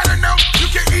that you gotta know.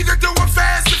 You can either do them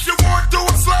fast if you want, do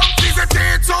them slow. These are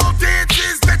dance off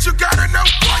dances that you gotta know.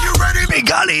 Are you ready?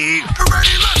 Big Ali.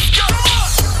 Ready, let's go.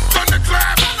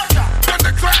 Thunderclap now.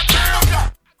 Thunderclap.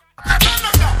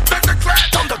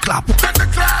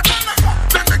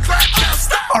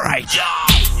 Alright. Signal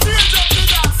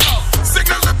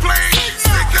the plane.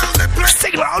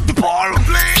 Signal out the ball.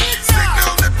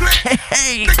 Signal the plane.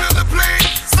 Hey. Signal the plane.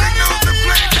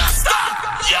 Now stop.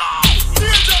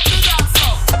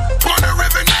 On the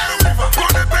river now.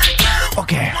 On the bank now.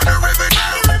 Okay. On the river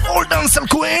now. Hold on, some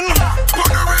queen. On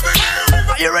the river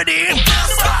now. Are you ready? Now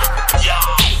stop.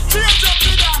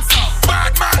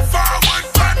 Bad man forward.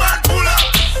 Bad man pull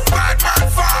up. Bad man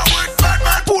forward. Bad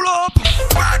man pull up.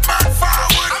 Bad man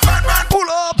forward. Bad man pull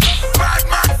up. Bad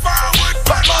man forward.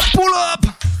 Bad man pull up.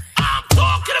 I'm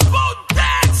talking about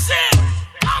dancing.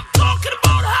 I'm talking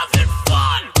about having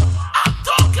fun. I'm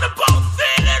talking about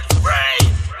feeling free.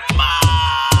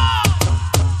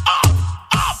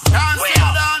 Up, way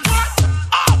up.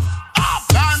 Up,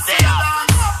 stay up.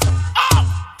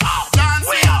 Up,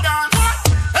 way up.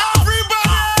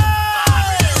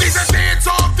 These are dance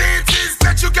off dances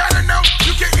that you gotta know.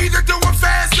 You can either do them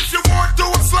fast if you want, do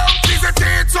them slow. These are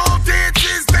dance off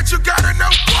dances that you gotta know.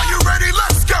 Are you ready?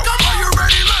 Let's go. Are you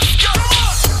ready? Let's go.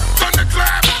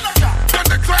 Thunderclap now.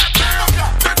 Thunderclap.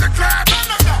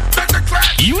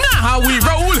 You know how we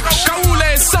roll.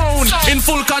 Kaule sound in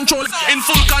full control.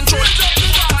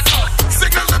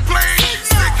 Signal the plane.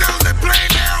 Signal the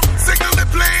plane now. Signal the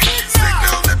plane.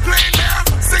 Signal the plane now.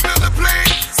 Signal the plane.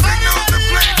 Signal the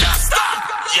plane now. Stop.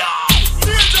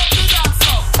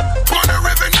 On the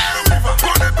river now.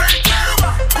 On the bank now.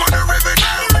 On the river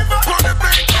now. On the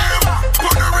bank now.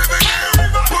 On the river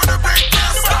now. On the bank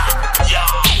now. Stop.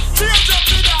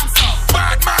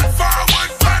 Bad man forward.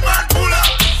 Bad man pull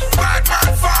up. Bad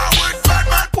man forward. Bad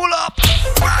man pull up.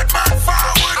 Bad man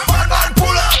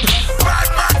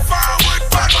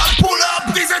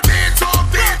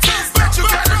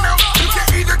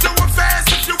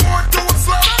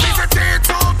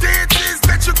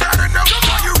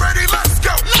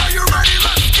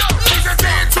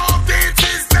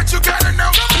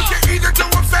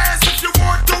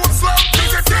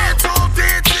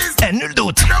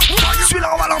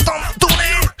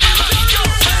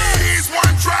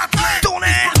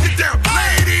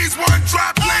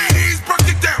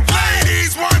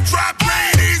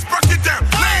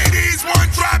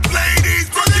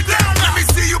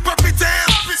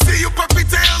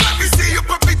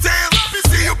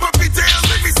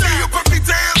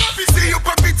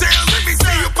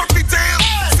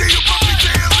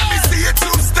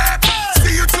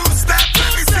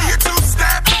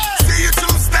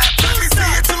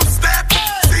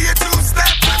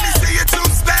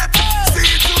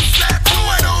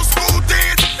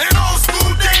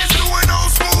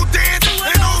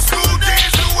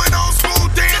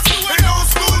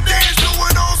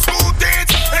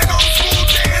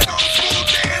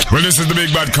the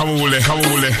big bad Kawule.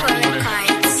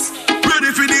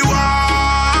 Ready for the war.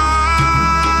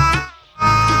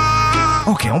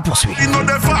 Ok, on poursuit.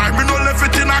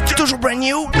 Toujours brand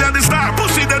new.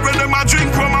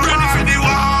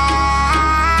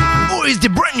 Who is the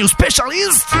brand new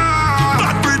specialist?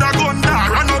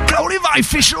 Oliver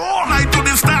Fisher.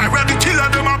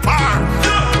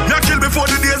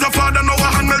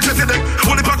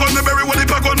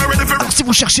 Alors si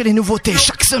vous cherchez les nouveautés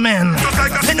chaque semaine,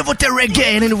 les nouveautés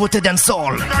reggae, les nouveautés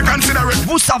dancehall,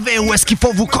 vous savez où est-ce qu'il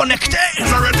faut vous connecter.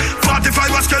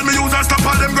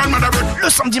 Le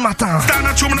samedi matin,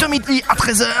 de midi à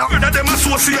 13h,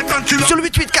 sur le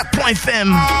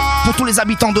 884.fm, pour tous les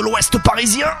habitants de l'ouest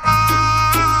parisien.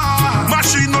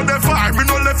 Machine no the fire, me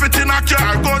no left it in a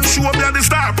car. Gun show me at the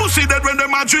star. Pussy dead when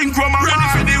them a drink rum and ready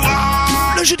for the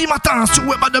war. Le jeudi matin sur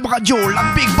Web Adab Radio, la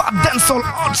Big Bad Dancehall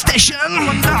Hot Station.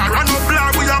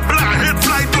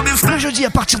 Le jeudi à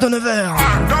partir de 9h,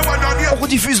 on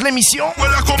rediffuse l'émission.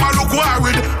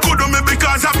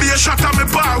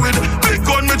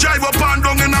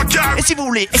 Et si vous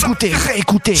voulez écouter,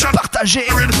 réécouter, partager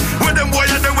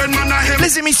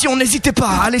les émissions, n'hésitez pas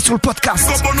à aller sur le podcast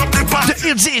de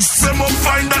Itzis.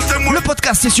 Le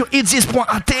podcast c'est sur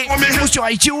itzis.at ou sur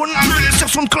iTunes, sur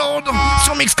SoundCloud,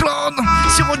 sur Mixcloud,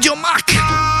 sur Audiomack,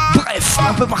 bref,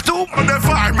 un peu partout.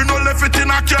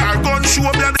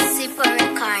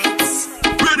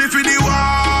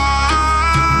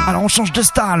 Alors on change de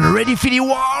style, ready for the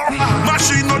war.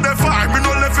 Machine no the fire, me no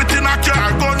left it in a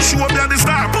car. Gun show me at the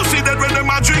star. Pussy dead when them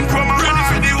a drink rum and ready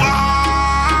for the war.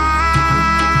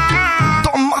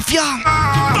 Don Mafia.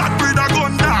 Bad breed a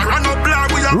gun dar, and no blur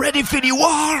we a ready for the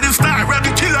war. The star,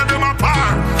 ready killer them a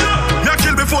par. Ya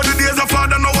kill before the days of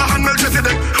father, now a hand melt jet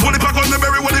deck. Only pack on the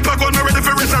berry, only pack on me ready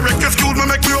for resurrect. Excuse me,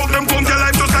 make me out them come to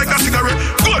life just like a cigarette.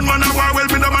 Gunman a war, well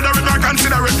me the mother it, I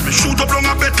consider it. Me shoot up long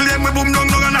a Bethlehem, me boom down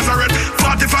a Nazareth.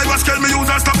 45 was kill me use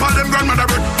and stop all them grandmother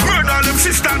bread. Murder them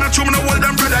sister, not you, me no hold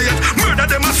them brother yet. Murder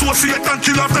them associate and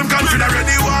kill off them confederate.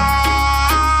 The war.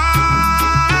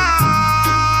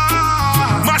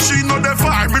 Machine no the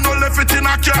fire, me no left it in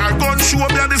a car. Gun show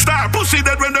me at the star. Pussy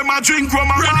dead when them a drink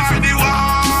rum and ready for the war.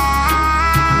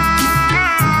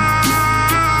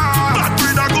 Bad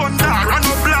breed a gun dar, and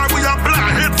no blur we a blur.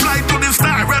 Head fly to the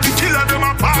star, ready killer them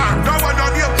apart. Now I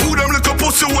don't hear who them little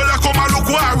pussy well I come and look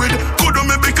worried. Could do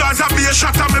me because I be a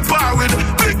shot at me bar with.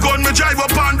 Big gun me drive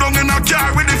up and down in a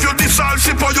car with. If you dissolve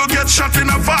sip or you get shot in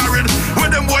a forehead.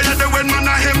 When them boy they when man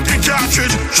a empty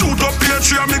cartridge. Shoot up the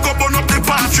tree and me go burn up the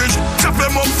partridge. Chop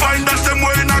them up fine, that's them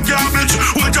way in a garbage.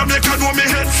 When Jamaica know me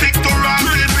head sick to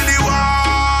rabbit. Really war.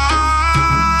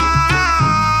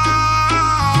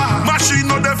 Machine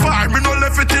no the fire, me no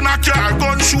left it in a car.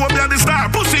 Gun show me at the star.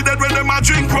 Pussy dead when them a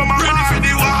drink rum and ready for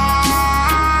the war.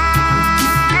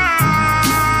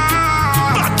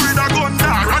 Bad breed a gun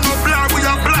dar, and no blur we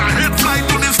a blur. Head fly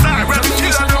to the star, ready to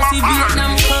kill them apart.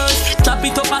 Chop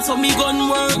it up so me gun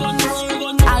work.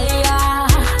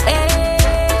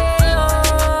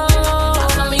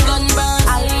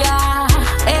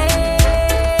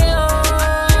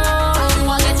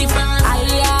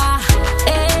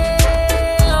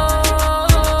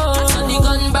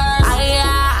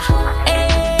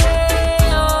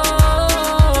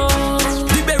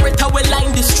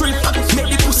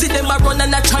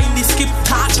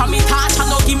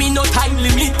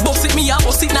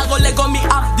 Boss it now go leg on me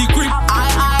off the grip.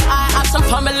 I have some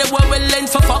family where we learn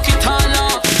for fuck it all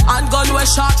up. And gun we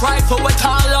shot rifle we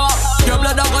tall up. Your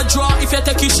blood a go draw if you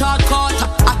take it shortcut.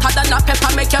 Hotter than a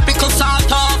pepper make your pickle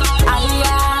salt up.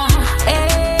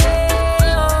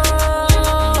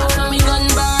 Me gun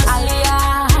burn.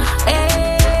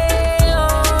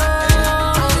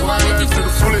 To the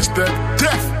fullest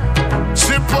death.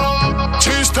 Simple,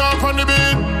 3-star on the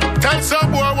beat. Tell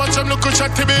some boy watch them look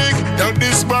at the big. Now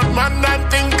this bad man and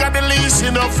think of the least. You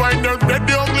know find out that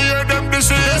the uglier them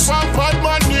disease. One bad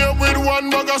man here with one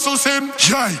bag of sin.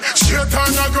 Jai, straight on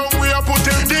the ground we are put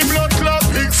him. The blood clot,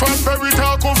 big fat berry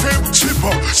talk of him.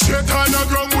 Chipper, straight on the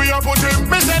ground we are put him.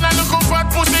 Me say I look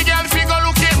fat pussy girl figure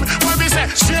look him. When me say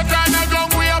straight on the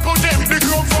ground we are put him. The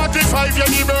ground 45 yeah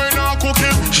the burn and cook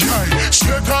him. Jai,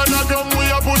 straight on the ground we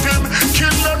are put him.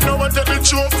 Kill them now and take the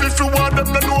trophy. If you want them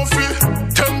to know fi.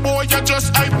 Them boy you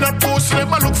just hype not pussy.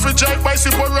 Them a look for jive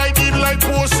bicycle riding like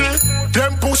pussy.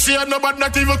 Them pussy and no bad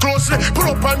not even closely. Put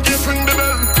up and give ring the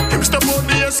bell. Him step on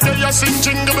the SK you sing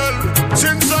jingle bell.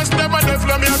 Since us never left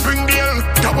me a bring the hell.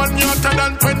 That one you hotter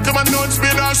than 20 man don't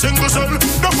spin a single cell.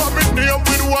 No family name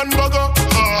with one bugger.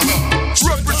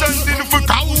 Representing for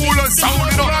cool and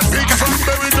sound. Big from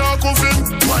berry talk of him.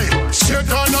 Why?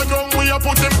 Straight on the ground we a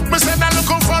put him. Me say na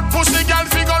look fat pussy girl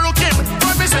figure look him.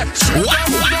 When me say say, what?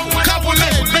 Kabule,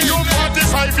 me you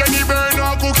 45, you the burn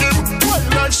or cook him.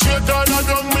 Like straight on a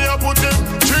gun, me a put him.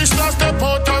 3 stars step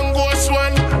out and go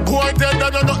swan. Boy dead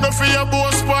and I don't know for your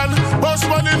boss man. Boss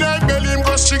man in the belly, him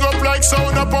go string up like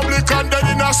sound a public and then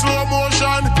in a slow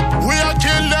motion. We a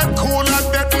kill them cool and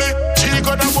deadly. She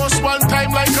got a boss one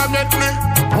time like a medley.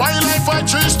 Wildlife a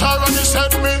 3-star and he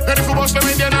said me. Ready for bust them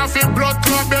in then I feel blood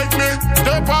clot beg me.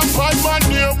 They pop 5 man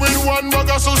here with 1 bag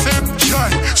of susim.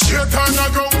 Shy, straight on a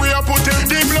gun we a put him.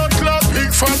 The blood clot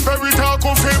big fat berry talk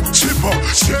of him. Chipper,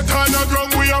 straight on a gun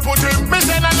we a put him. Me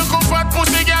say na look fat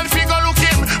pussy girl figure look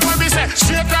him. When me say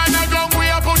straight on a gun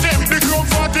we a put him. The Chrome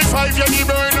 45 yeah the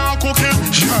burn or cook him.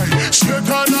 Shy, straight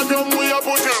on a gun we a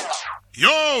put him.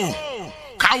 Yo,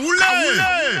 Kawule.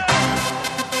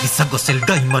 This a go sell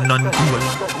diamond and gold.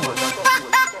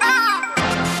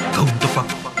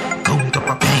 Count up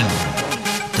a bang.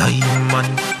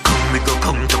 Diamond. Come we go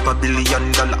count up $1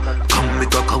 billion. Come we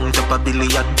go count up $1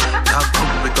 billion.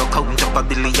 Come we go count up $1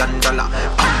 billion. Come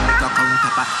we go count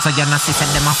up a. So you know see say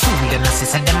them a fool, you know see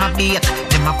say them a bait.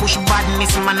 Them a push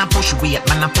badness, man a push weight.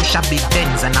 Man a push a big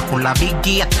Benz and a pull a big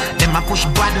gate. Them a push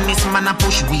badness, man a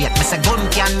push weight. Me say gun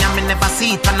can ya, me never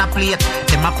see it on a plate.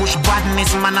 Them a push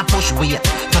badness, man a push weight.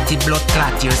 30 blood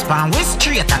clot tears pan way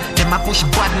straight. Them a push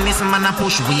badness, man a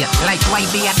push weight. Like why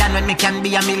be a dan when me can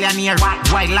be a millionaire?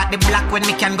 Why like the black when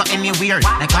me can go anywhere?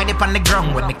 Like why they on the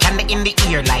ground when me can the in the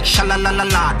ear? Like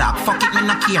shala-la-la-la dog, fuck it me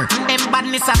no care. Them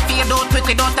badness a fade out quick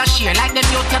without a share. Like them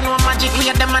youth you know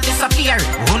magically them a disappear.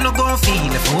 Who no gon'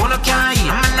 feel if who no can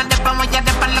hear? Man a dep on what you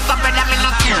dep on look up brother me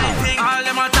no care. All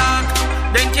them a talk,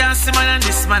 they can't see man and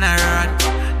this man a run.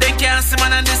 They can't see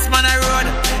man and this man a road.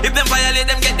 If them violate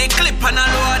them get the clip on a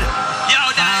load. Yo,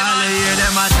 all I hear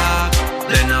them a talk.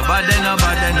 They nobody.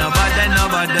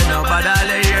 All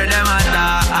I hear them a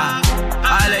talk.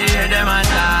 All I hear them a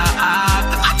talk.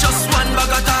 I just one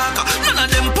bag of talk. None of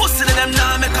them pussy them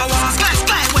now make a walk. Sky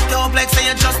with your black say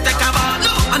you just take a bath.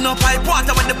 I know pipe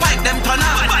water when the pipe them turn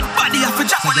on. Body have to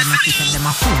jump. So them a see say them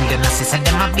a fool, them a see say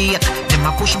them a bait. Them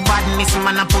a push badness,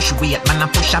 man a push weight. Man a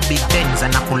push a big Benz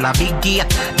and a pull a big gate.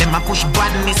 Them a push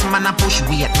badness, man a push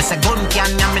weight. Me say gun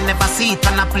can ya, me never see it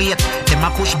on a plate. Them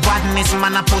a push badness,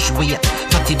 man a push weight.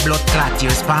 30 blood clot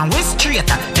tears pan way straight.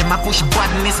 Them a push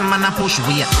badness, man a push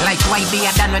weight. Like why be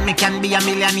a dan when me can be a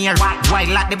millionaire? Why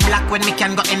like the black when me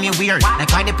can go anywhere?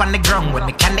 Like why they on the ground when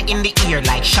me can the in the ear?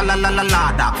 Like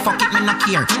shala-la-la-la dog, fuck it me no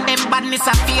care. Them badness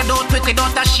a fade out quick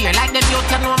without a share. Like them youth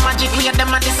you know magically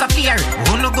them a disappear.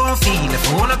 Who no gon' feel if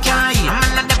who no can hear?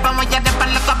 Man a dep on what you dep on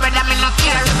look up brother me no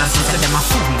care. Them a see say them a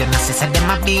fool, them a see say them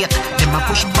a bait. Them a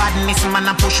push badness, man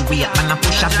a push weight. Man a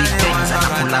push a big Benz and a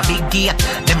pull a big gate.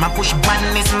 Them a push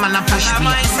badness, man a push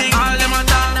weight. All them a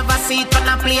talk, never see it on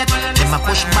a plate. Them a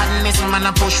push badness, man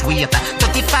a push weight.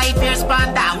 35 years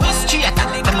pan that way straight.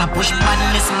 Them a push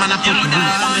badness, man a push weight.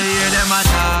 All I hear them a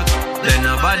talk. They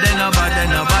nobody.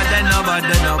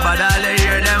 All I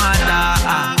hear them a talk.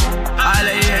 All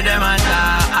I hear them a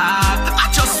talk. I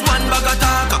just one bag of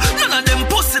talk. None of them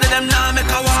pussy them now make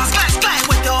a walk. Sky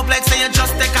with your black say you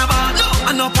just take a bath.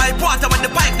 I know pipe water when the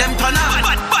pipe them turn on.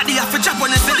 Body have to jump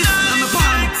when they say this on my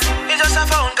pants. It's just a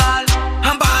phone call.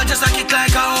 I'm bad just a kick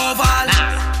like a oval.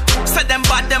 Say them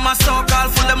bad them a so call.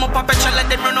 Full them up a petrol let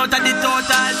them run out of the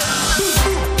total.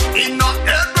 In a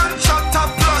heaven shot a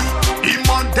fly. Him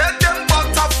on dead them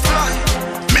butterfly.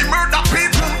 Me murder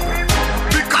people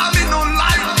because me no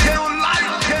lie.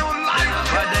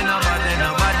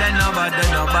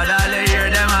 Nobody. All I hear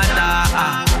them a talk.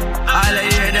 All I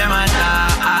hear them a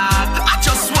talk. I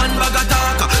just one bag of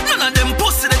talk. None of them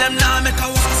pussy them now make a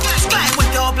walk. Sky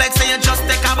with your black say you just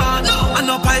take a bath. I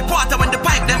know pipe water when the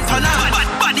pipe them turn on.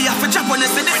 Body have to jump when they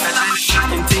say this.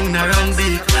 Thing na run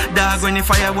big. Dog when the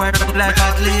fire work like a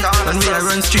leak. When we a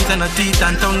run street and a teeth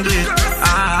and tongue bleed.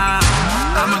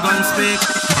 I'm a gun speak.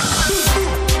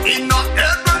 In a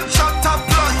heaven shot a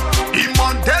fly. Him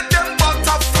on dead them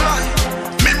butterfly.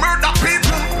 Me murder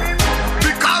people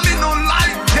because me no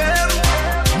like them.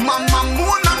 Mama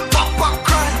moon and papa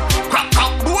cry. Crack a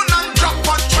bone and drop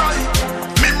a try.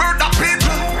 Me murder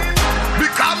people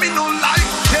because me no like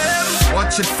them.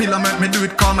 Watch it feel and make me do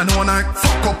it calm and all night.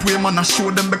 Fuck up way man I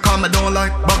show them because me don't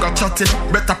like. Bag of chatting,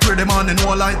 better pray them on in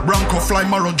all light. Bronco fly,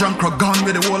 marrow drunk, rock gone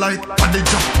with the whole light. And they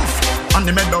jump poof, and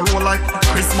they make the roll like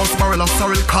Christmas barrel of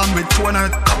sorrel can with two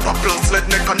night. Copper plus let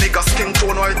neck a nigga skin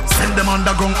tone white. Send them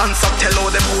underground answer, tell all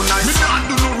them who nice. Me not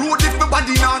do no road if my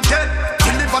body not dead.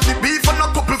 Deliver the beef and a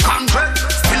couple can bread.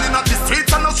 Still in at the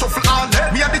streets and a shuffle all day.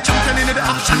 Me are the champion in the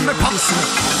action, me pass.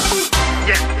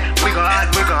 Yeah, we go hard.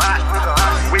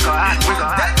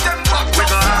 Dead them back, we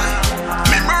go hard.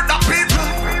 Me murder people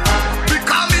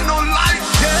because me no like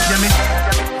them. Yeah, me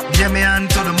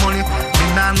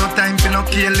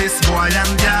careless boy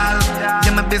and girl.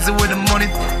 Yeah, me busy with the money.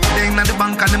 They in the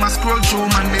bank and them a scroll through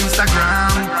my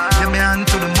Instagram. Yeah, me hand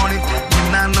to the money. Me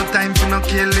nah no time for no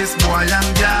careless boy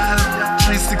and girl.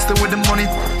 360 with the money.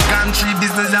 Country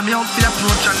business, I'm out for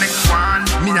approach the next one.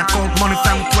 Me a count money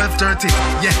from 12:30.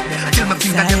 Yeah, till my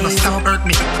finger them no stop hurt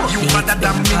me. You better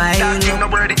than me, that ain't no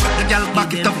worthy. The girl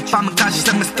back it up for me cause she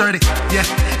said me sturdy. Yeah,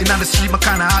 in the street, my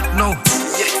kinda hot now.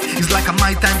 Yeah, it's like a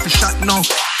my time for shot now.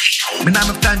 Me not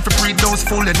enough time for breed those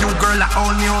fool. A new girl, I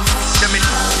all news. Yeah, me.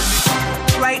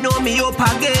 Right now me up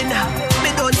again.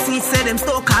 Me don't see say them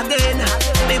stuck again.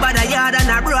 Me bad a yard and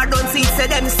a bro don't see say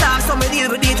them start. So me deal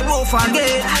with it rough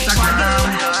again.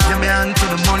 Yeah, me hand to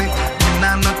the money. Me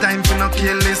nah no time for no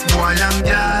careless boy and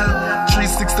girl.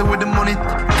 360 with the money.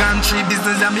 Country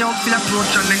business, I'm out for approach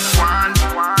the next one.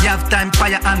 You have time for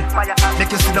your hand.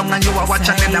 Make you sit down and you a watch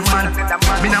another man.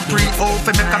 Me not pre-off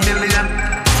for make a million.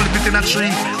 Flip it in a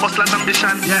tree, hustle and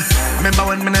ambition. Yeah, remember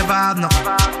when me never have no.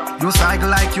 You cycle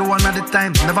like you one at the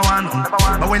time, never want none.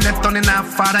 But when they turn in a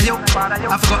father you,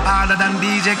 I forgot harder than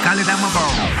DJ Khaled and my bro.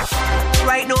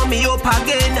 Right now me up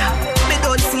again. Me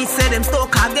don't see say them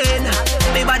stuck again.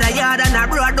 Me bad a yard and a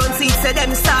bro don't see say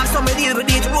them start. So me deal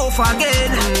with it rough again.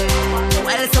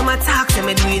 Well, some attack say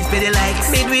me do it for the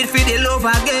likes. Me do it for the love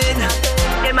again.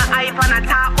 Them a hype and a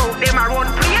talk out, them a run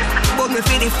place. But me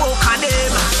for the folk of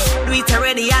them. Do it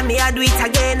already and me a do it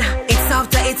again. It's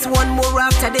after, it's one more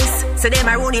after this. So them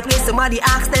a run the place, somebody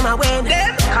ask them a when.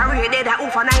 Them career dead a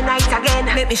over 9 nights again.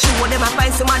 Let me show them a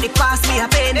find somebody pass me a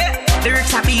pen.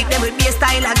 Lyrics a beat them with bass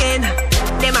style again.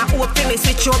 Them a hope to me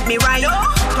switch up me right.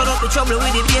 Turn up the trouble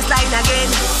with the bass line again.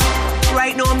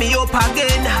 Right now me up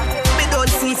again. Me don't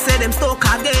see say them stuck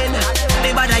again.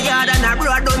 Me bad a yard and a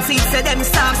bro don't see say them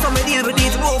stop. So me deal with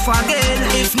it rough again.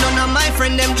 If none of my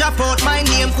friend them drop out, my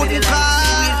name couldn't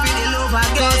call.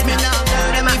 Cause me now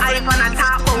them a hype and a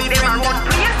talk out, them a run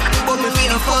place. But me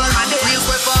feel for real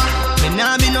quicker. Me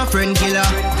nah be no friend killer.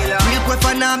 Real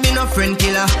quicker nah be no friend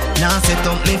killer. Now set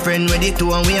up me friend ready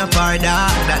to and we apart that.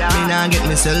 That me nah get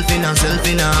myself in a self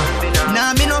in a.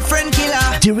 Nah be no friend killer.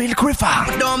 The real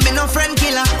Cripper. Don't be no friend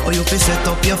killer. Or you fi set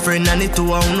up your friend and the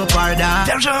two and no apart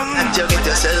that. And you get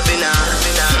yourself in a.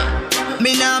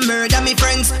 Me nah murder me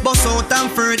friends, bust out and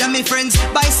further me friends.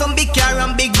 Buy some big car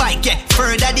and big bike, yeah.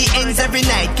 Further the ends every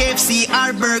night. KFC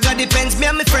or burger depends. Me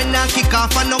and my friend nah kick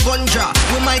off and no gun draw.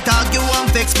 We might argue and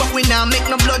vex, but we nah make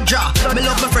no blood draw. Me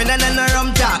love my friend and I no rum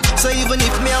talk. So even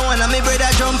if me a wanna, me brother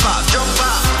jump off.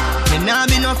 Me nah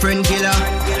be no friend killer.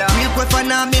 Real quick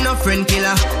nah be no friend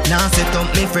killer. Nah set up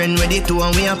me friend ready to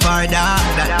and we apart that.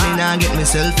 That me nah get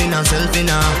myself in a self in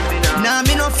a. Nah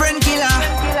be no friend killer.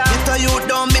 Get a youth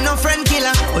don't be no friend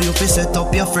killer. Or you fi set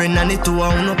up your friend and the two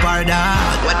and no part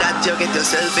that. What that you get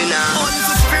yourself in a.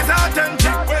 It's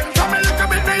authentic. Come a little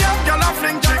bit me up, y'all a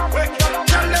fling chick.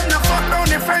 Tell them to fuck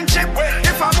down the friendship.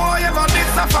 If a boy ever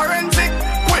this a forensic.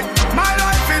 Quick, my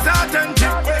life is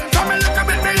authentic. Come a little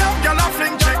bit me up, y'all a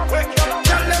fling chick.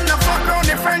 Tell them to fuck down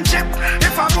the friendship.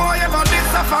 If a boy ever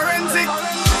this a forensic.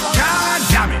 God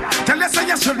damn it. Tell you say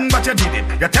you shouldn't but you did it.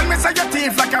 You tell me say you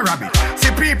thief like a rabbit.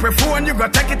 See people phone you go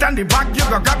take it on the back. You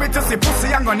go grab it to see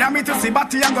pussy and go yam it to see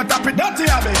body and go tap it. Dirty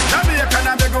habit. Jamaican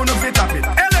and they gonna fit up it.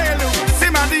 L.A. Louis. See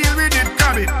my deal with it,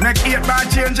 grab it. Make 8 bar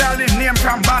change all the name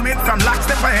from bomb it. From lock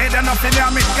step ahead and nothing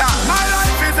yam it. My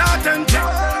life is authentic.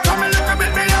 Come a little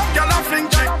bit me up, y'all a fling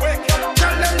chick.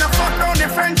 Tell them to fuck down the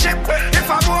friendship. If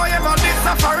a boy ever this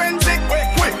a forensic.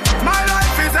 Quick, my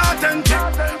life is authentic.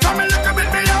 Come a little bit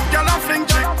me up, y'all a fling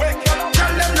chick.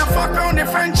 Tell them to fuck down the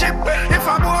friendship. If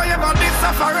a boy ever this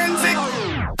a forensic.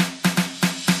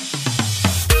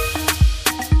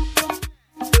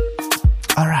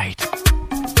 Alright.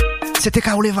 C'était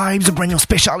Kaole Vibes, The Brand New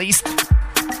Specialist.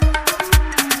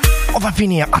 On va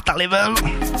finir à ta level.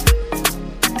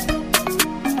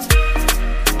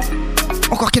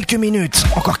 Encore quelques minutes,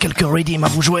 encore quelques redeem à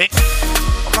vous jouer.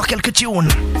 Encore quelques tunes.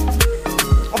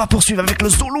 On va poursuivre avec le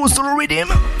solo redeem.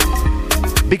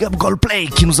 Big up Goldplay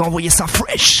qui nous a envoyé ça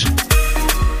fresh.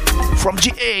 From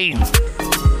GA.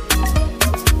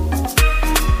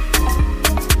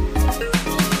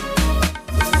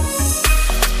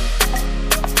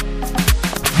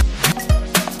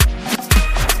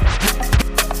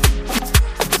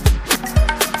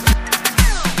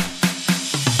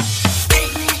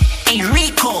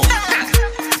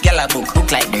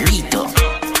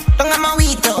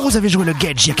 Vous avez joué le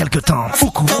Gage il y a quelques temps.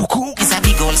 Oku. Oku.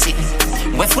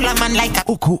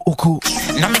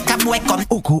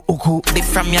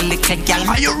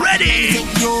 Are you ready?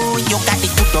 You got the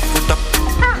good up.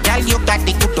 Girl, you got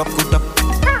the good up.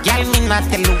 Girl, me not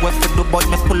tell you what to do, but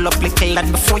me pull up like a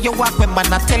land before you walk. When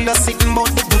man, I tell you sitting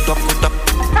about the good up.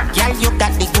 Girl, you got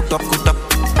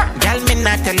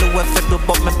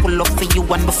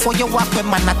one before you walk with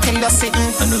man, I tell you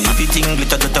something. I know if you think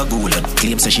glitter to gold,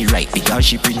 claim say she right because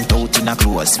she print out in her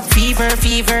clothes. Fever,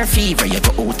 fever, fever, you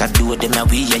go out and do them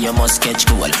away, yeah, you must catch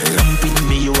cold. Ramping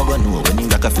me, you a go know when you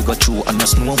like a figure through and the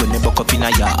snow when you buck up in a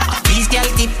yard. Please, girl,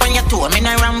 tip on your toe, me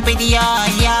na ramp with ya,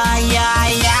 yeah.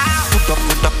 Good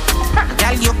up.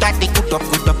 Girl, you got the good up.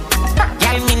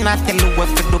 Girl, me not tell you what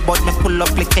to do, but me pull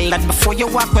up like a lad before you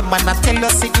walk with man, I tell you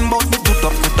something about the good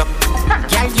up.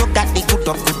 Girl, you got the good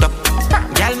up.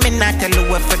 Girl, me not tell you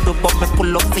what to do, but me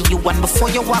pull up for you, and before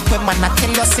you walk with man, I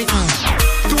tell you something.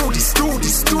 Do this, do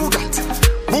that.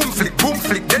 Boom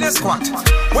flick, then you squat.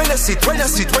 When you sit, when you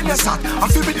sat, I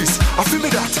feel me this, I feel me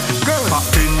that. Girl, back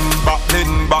bin, you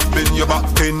back bin, you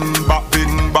back bin, you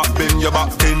back bin, you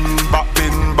back bin, you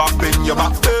back bin,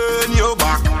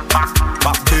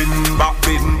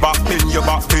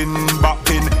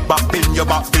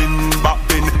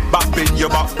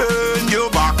 you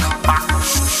back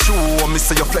Show me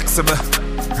say you're flexible.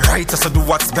 Right, so do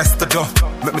what's best to do.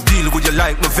 Make me deal with you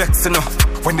like no vexing,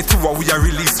 When the two are we are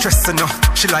really stressing,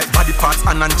 She like body parts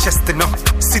and chest,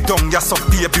 Sit down, you're so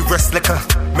baby rest like her.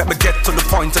 Make me get to the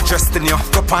point of dressing you.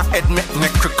 Go on head, make me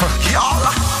crickle. Y'all.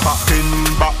 Back bin,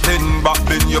 you back bin,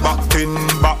 you back bin,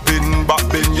 you back bin, you back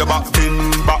bin, you back bin, you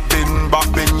back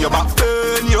bin, you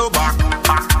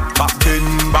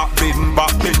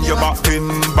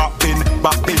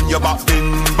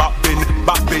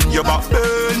back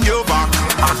bin, you back.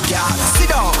 Girl, sit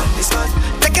down.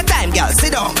 Take your time, girl,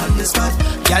 sit down.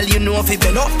 Girl, you know if you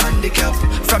been up on the cap.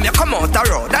 From your come out the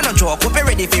road, I don't joke, hope you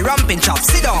ready for ramping chop.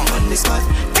 Sit down.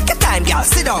 Take your time, girl,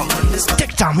 sit down.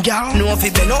 Take time, girl. Know if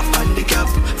you been up on the cap.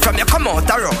 From your come out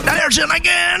the road, there's him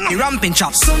again. The ramping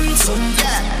chop.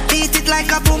 Yeah. Beat it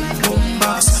like a boom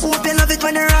box. Hope you love it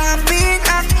when the ramping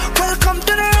act. Welcome to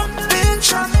the ramping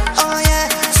chop. Oh yeah.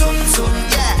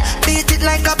 Yeah. Beat it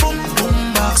like a boom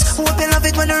box. Hope you love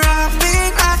it when the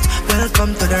ramping act.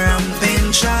 Welcome to the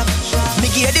ramping shop. Me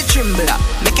give the trembler,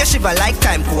 make you shiver like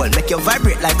time cold, make you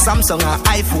vibrate like Samsung or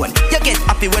iPhone. You get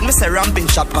happy when me say ramping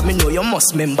shop, cause me know you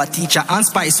must member teacher and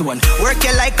spice one. Work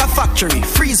you like a factory,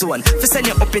 free zone. Fi send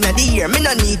you up in the year, me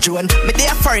no need you one. Me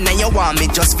there foreign and you want me,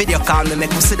 just video call me,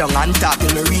 make me sit down and talk,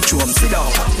 me reach home, sit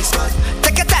down.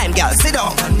 Take your time, girl, sit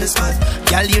down.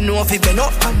 Girl, you know if you been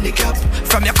up on the cap.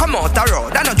 From you come out the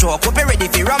road, I no joke, hope you ready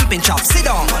for ramping chop, sit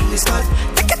down.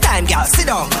 Take your time, girl, sit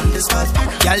down.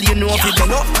 Girl, you know if you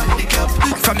been up on the cap.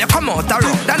 From you come out the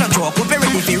road, I no joke, hope you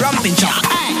ready for ramping chop.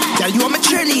 Girl, you are my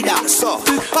cheerleader, so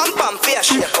pam fair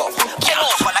shake up. Come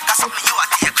over like a something you a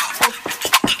take up.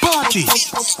 Party,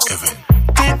 Evan.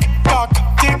 Tick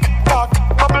tock,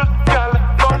 bubble, girl,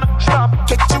 don't stop.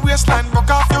 Check your waistline, rock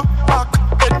off your back.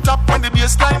 Head top when the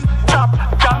bassline drop.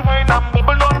 Girl, wine and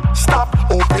bubble, don't stop.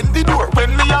 Open the door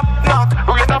when me up knock.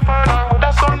 Rain up and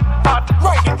the sun hot.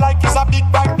 Ride it like it's a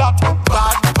big bag that.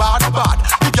 Bad.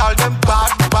 The girl them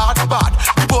bad.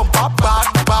 The bumper bad.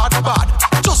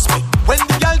 Trust me, when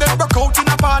the girl them rock out in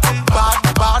a party. Bad.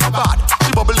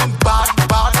 She bubbling bad.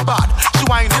 She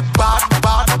whine it bad.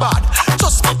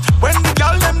 Trust me, when the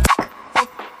girl them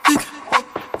tick.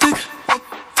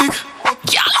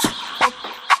 Girl.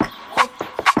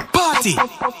 Party.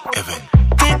 Evan.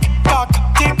 Tick tock,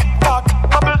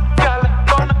 bubble, girl,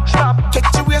 don't stop. Check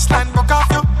your waistline, rock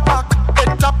off your back.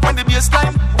 Head top when the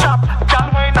bassline drop. Girl,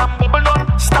 wine and bubble,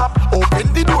 don't stop.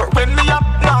 Open the door when me up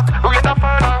knock. Rain up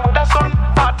and the sun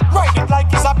hot. Ride it like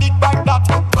it's a big bag that.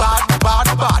 Bad.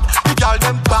 The girl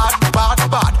them bad.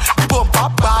 The bumper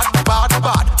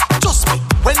bad. Trust me,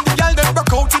 when the girl them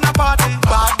rock out in a party.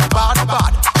 Bad.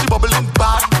 She bubbling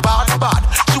bad.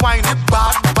 She whine it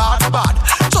bad.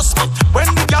 Trust me, when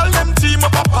the girl them team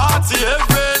up a party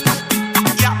heaven.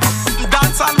 Yeah,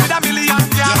 dance all with a million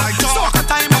girls. Soca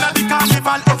time in the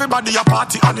carnival, everybody a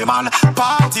party animal.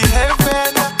 Party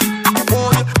heaven.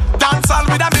 Oh, dance all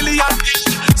with a million.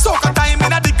 Soca time in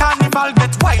the carnival,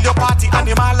 get wild your party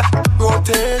animal.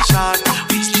 Rotation.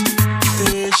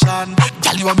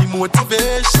 Girl, you want me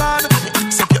motivation. Me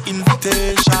accept your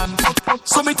invitation.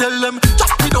 So me tell them,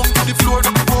 drop me down to the floor,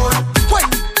 no more. When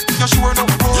you sure no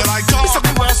more. You like that? Me say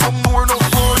me want some more, no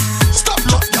more. Stop,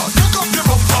 drop, yo, knock up your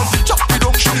bum. Drop me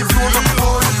down to the floor, no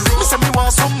more. Me say me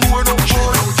want some more, no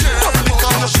more. Don't lick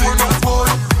on your sure no more.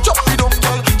 Drop me down,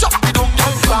 girl,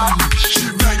 bad.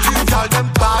 Girl, them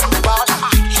bad.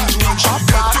 Just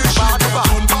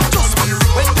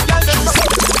when the girl them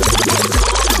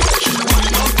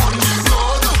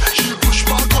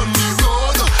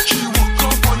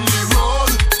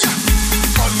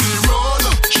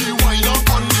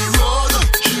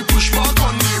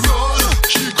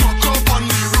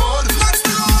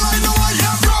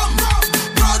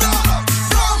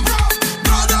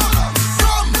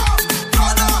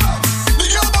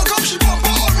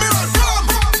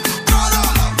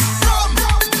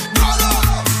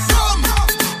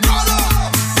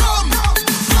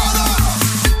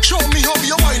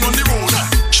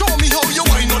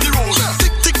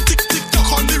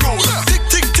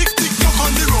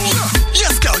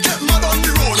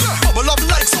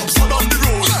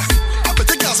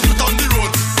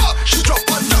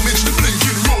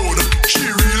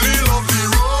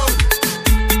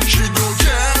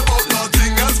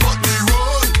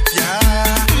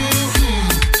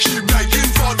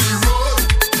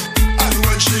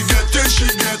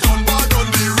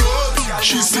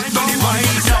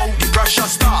Right now, the pressure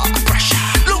start.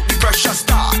 Look, the pressure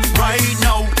start. Right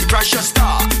now, the pressure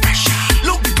start.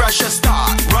 Look, the pressure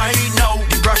start. Right now,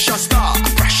 the pressure start.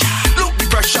 Look, the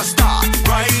pressure start.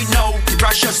 Right now, the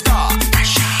pressure start.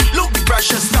 Look, the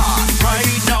pressure start.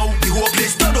 Right now, the whole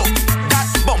place stood up. That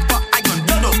bumper, I gon'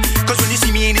 done up. Cause when you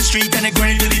see me in the street and I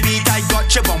grind to the beat, I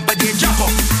got your bumper, they jump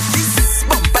up. This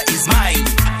bumper is mine.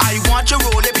 I want you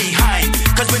roll it behind.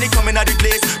 Cause when they come in at the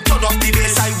place, turn up the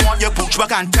bass. I want your push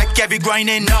back and take every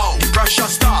grinding now. The pressure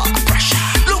start.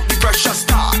 Look, the pressure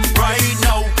start. Right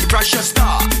now, the pressure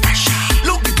start.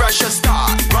 Look, the pressure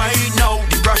start. Right now,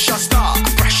 the pressure start.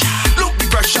 Look, the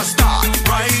pressure start.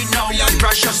 Right now, the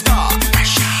pressure start.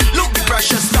 Look, the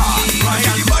pressure start. Right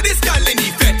now, the body's calling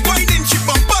effect. Winding she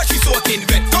bumper, she's soaking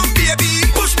wet. Come baby,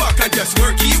 push back and just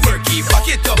worky, worky. Back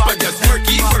it up and just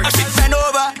worky, worky. I said bend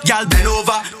over, y'all bend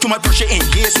over. Too much pressure in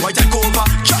here, so I take over.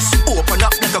 Just open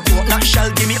up like a coconut shell.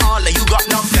 Give me all that you got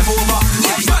now, left over.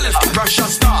 Balance the pressure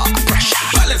start.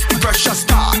 Balance the pressure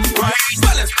start. Right,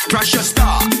 balance the pressure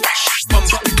start.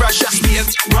 Bump up the pressure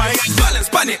stays. Right, balance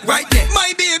pan it right there.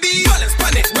 My baby, balance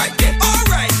pan it right there.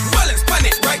 Alright, balance pan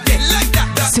it right there. Like that.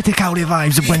 C'était Cowley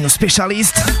Vibes, le bueno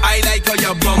spécialiste. I like how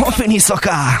you bump. On finit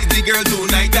soccer. The girl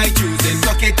tonight I choose and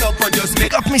tuck it up and just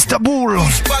Big up Mr. Bull,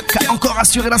 qui a encore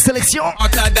assuré la sélection.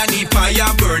 Hotter than the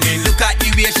fire burning. Look at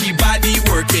the way she body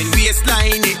working.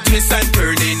 Waistline it twist and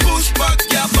turning. Push back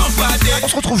your bumper there. On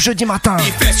se retrouve jeudi matin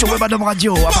sur Webadom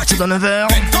Radio à partir de 9h.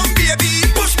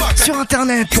 Sur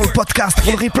internet pour le podcast,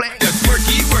 pour le replay.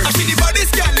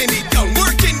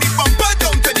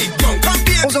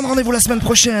 On se donne rendez-vous la semaine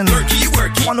prochaine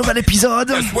pour un nouvel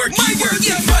épisode.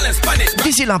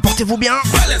 D'ici là, portez-vous bien.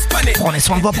 Prenez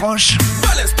soin de vos proches.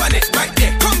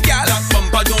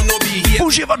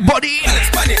 Bougez votre body.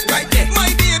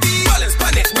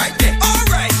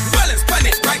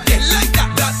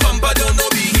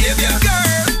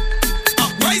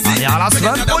 Allez, à la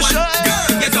semaine prochaine.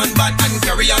 Get on bad and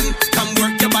carry on. Come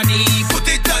work your body, put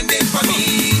it on it for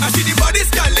me. I see the body's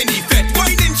calling effect.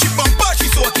 Winding she bumper,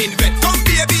 she's soaking wet. Come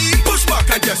baby, push back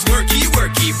and just worky,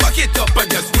 worky. Back it up and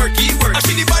just worky, worky. I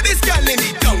see the body's calling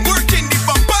it down. Working the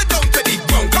bumper down to the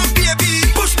ground. Come baby,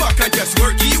 push back and just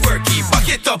worky, worky. Back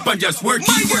it up and just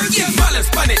worky, worky. Balance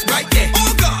pan it right there.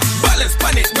 Oh God, balance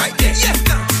pan it right there. Yes,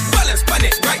 balance pan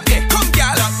it right there. Come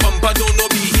gal, that bumper don't know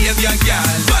behavior, gal.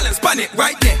 Balance pan it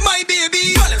right there. My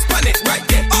baby, balance pan it right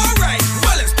there. Alright,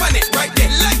 balance pan it right there.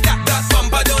 Like that, that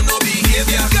bumper don't know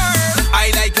behavior, girl.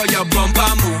 I like how your bumper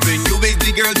moving. You is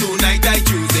the girl tonight I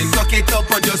choosing. Tuck it up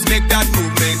and just make that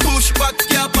movement. Push back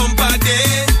your bumper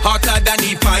there. Hotter than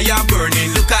the fire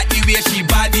burning. Look at the way she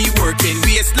body working.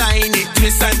 Waistline it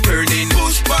twist and turning.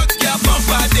 Push back your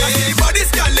bumper there.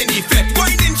 Body's calling effect.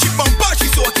 Winding she bumper,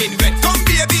 she's soaking wet. Come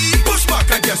baby, push back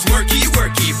and just work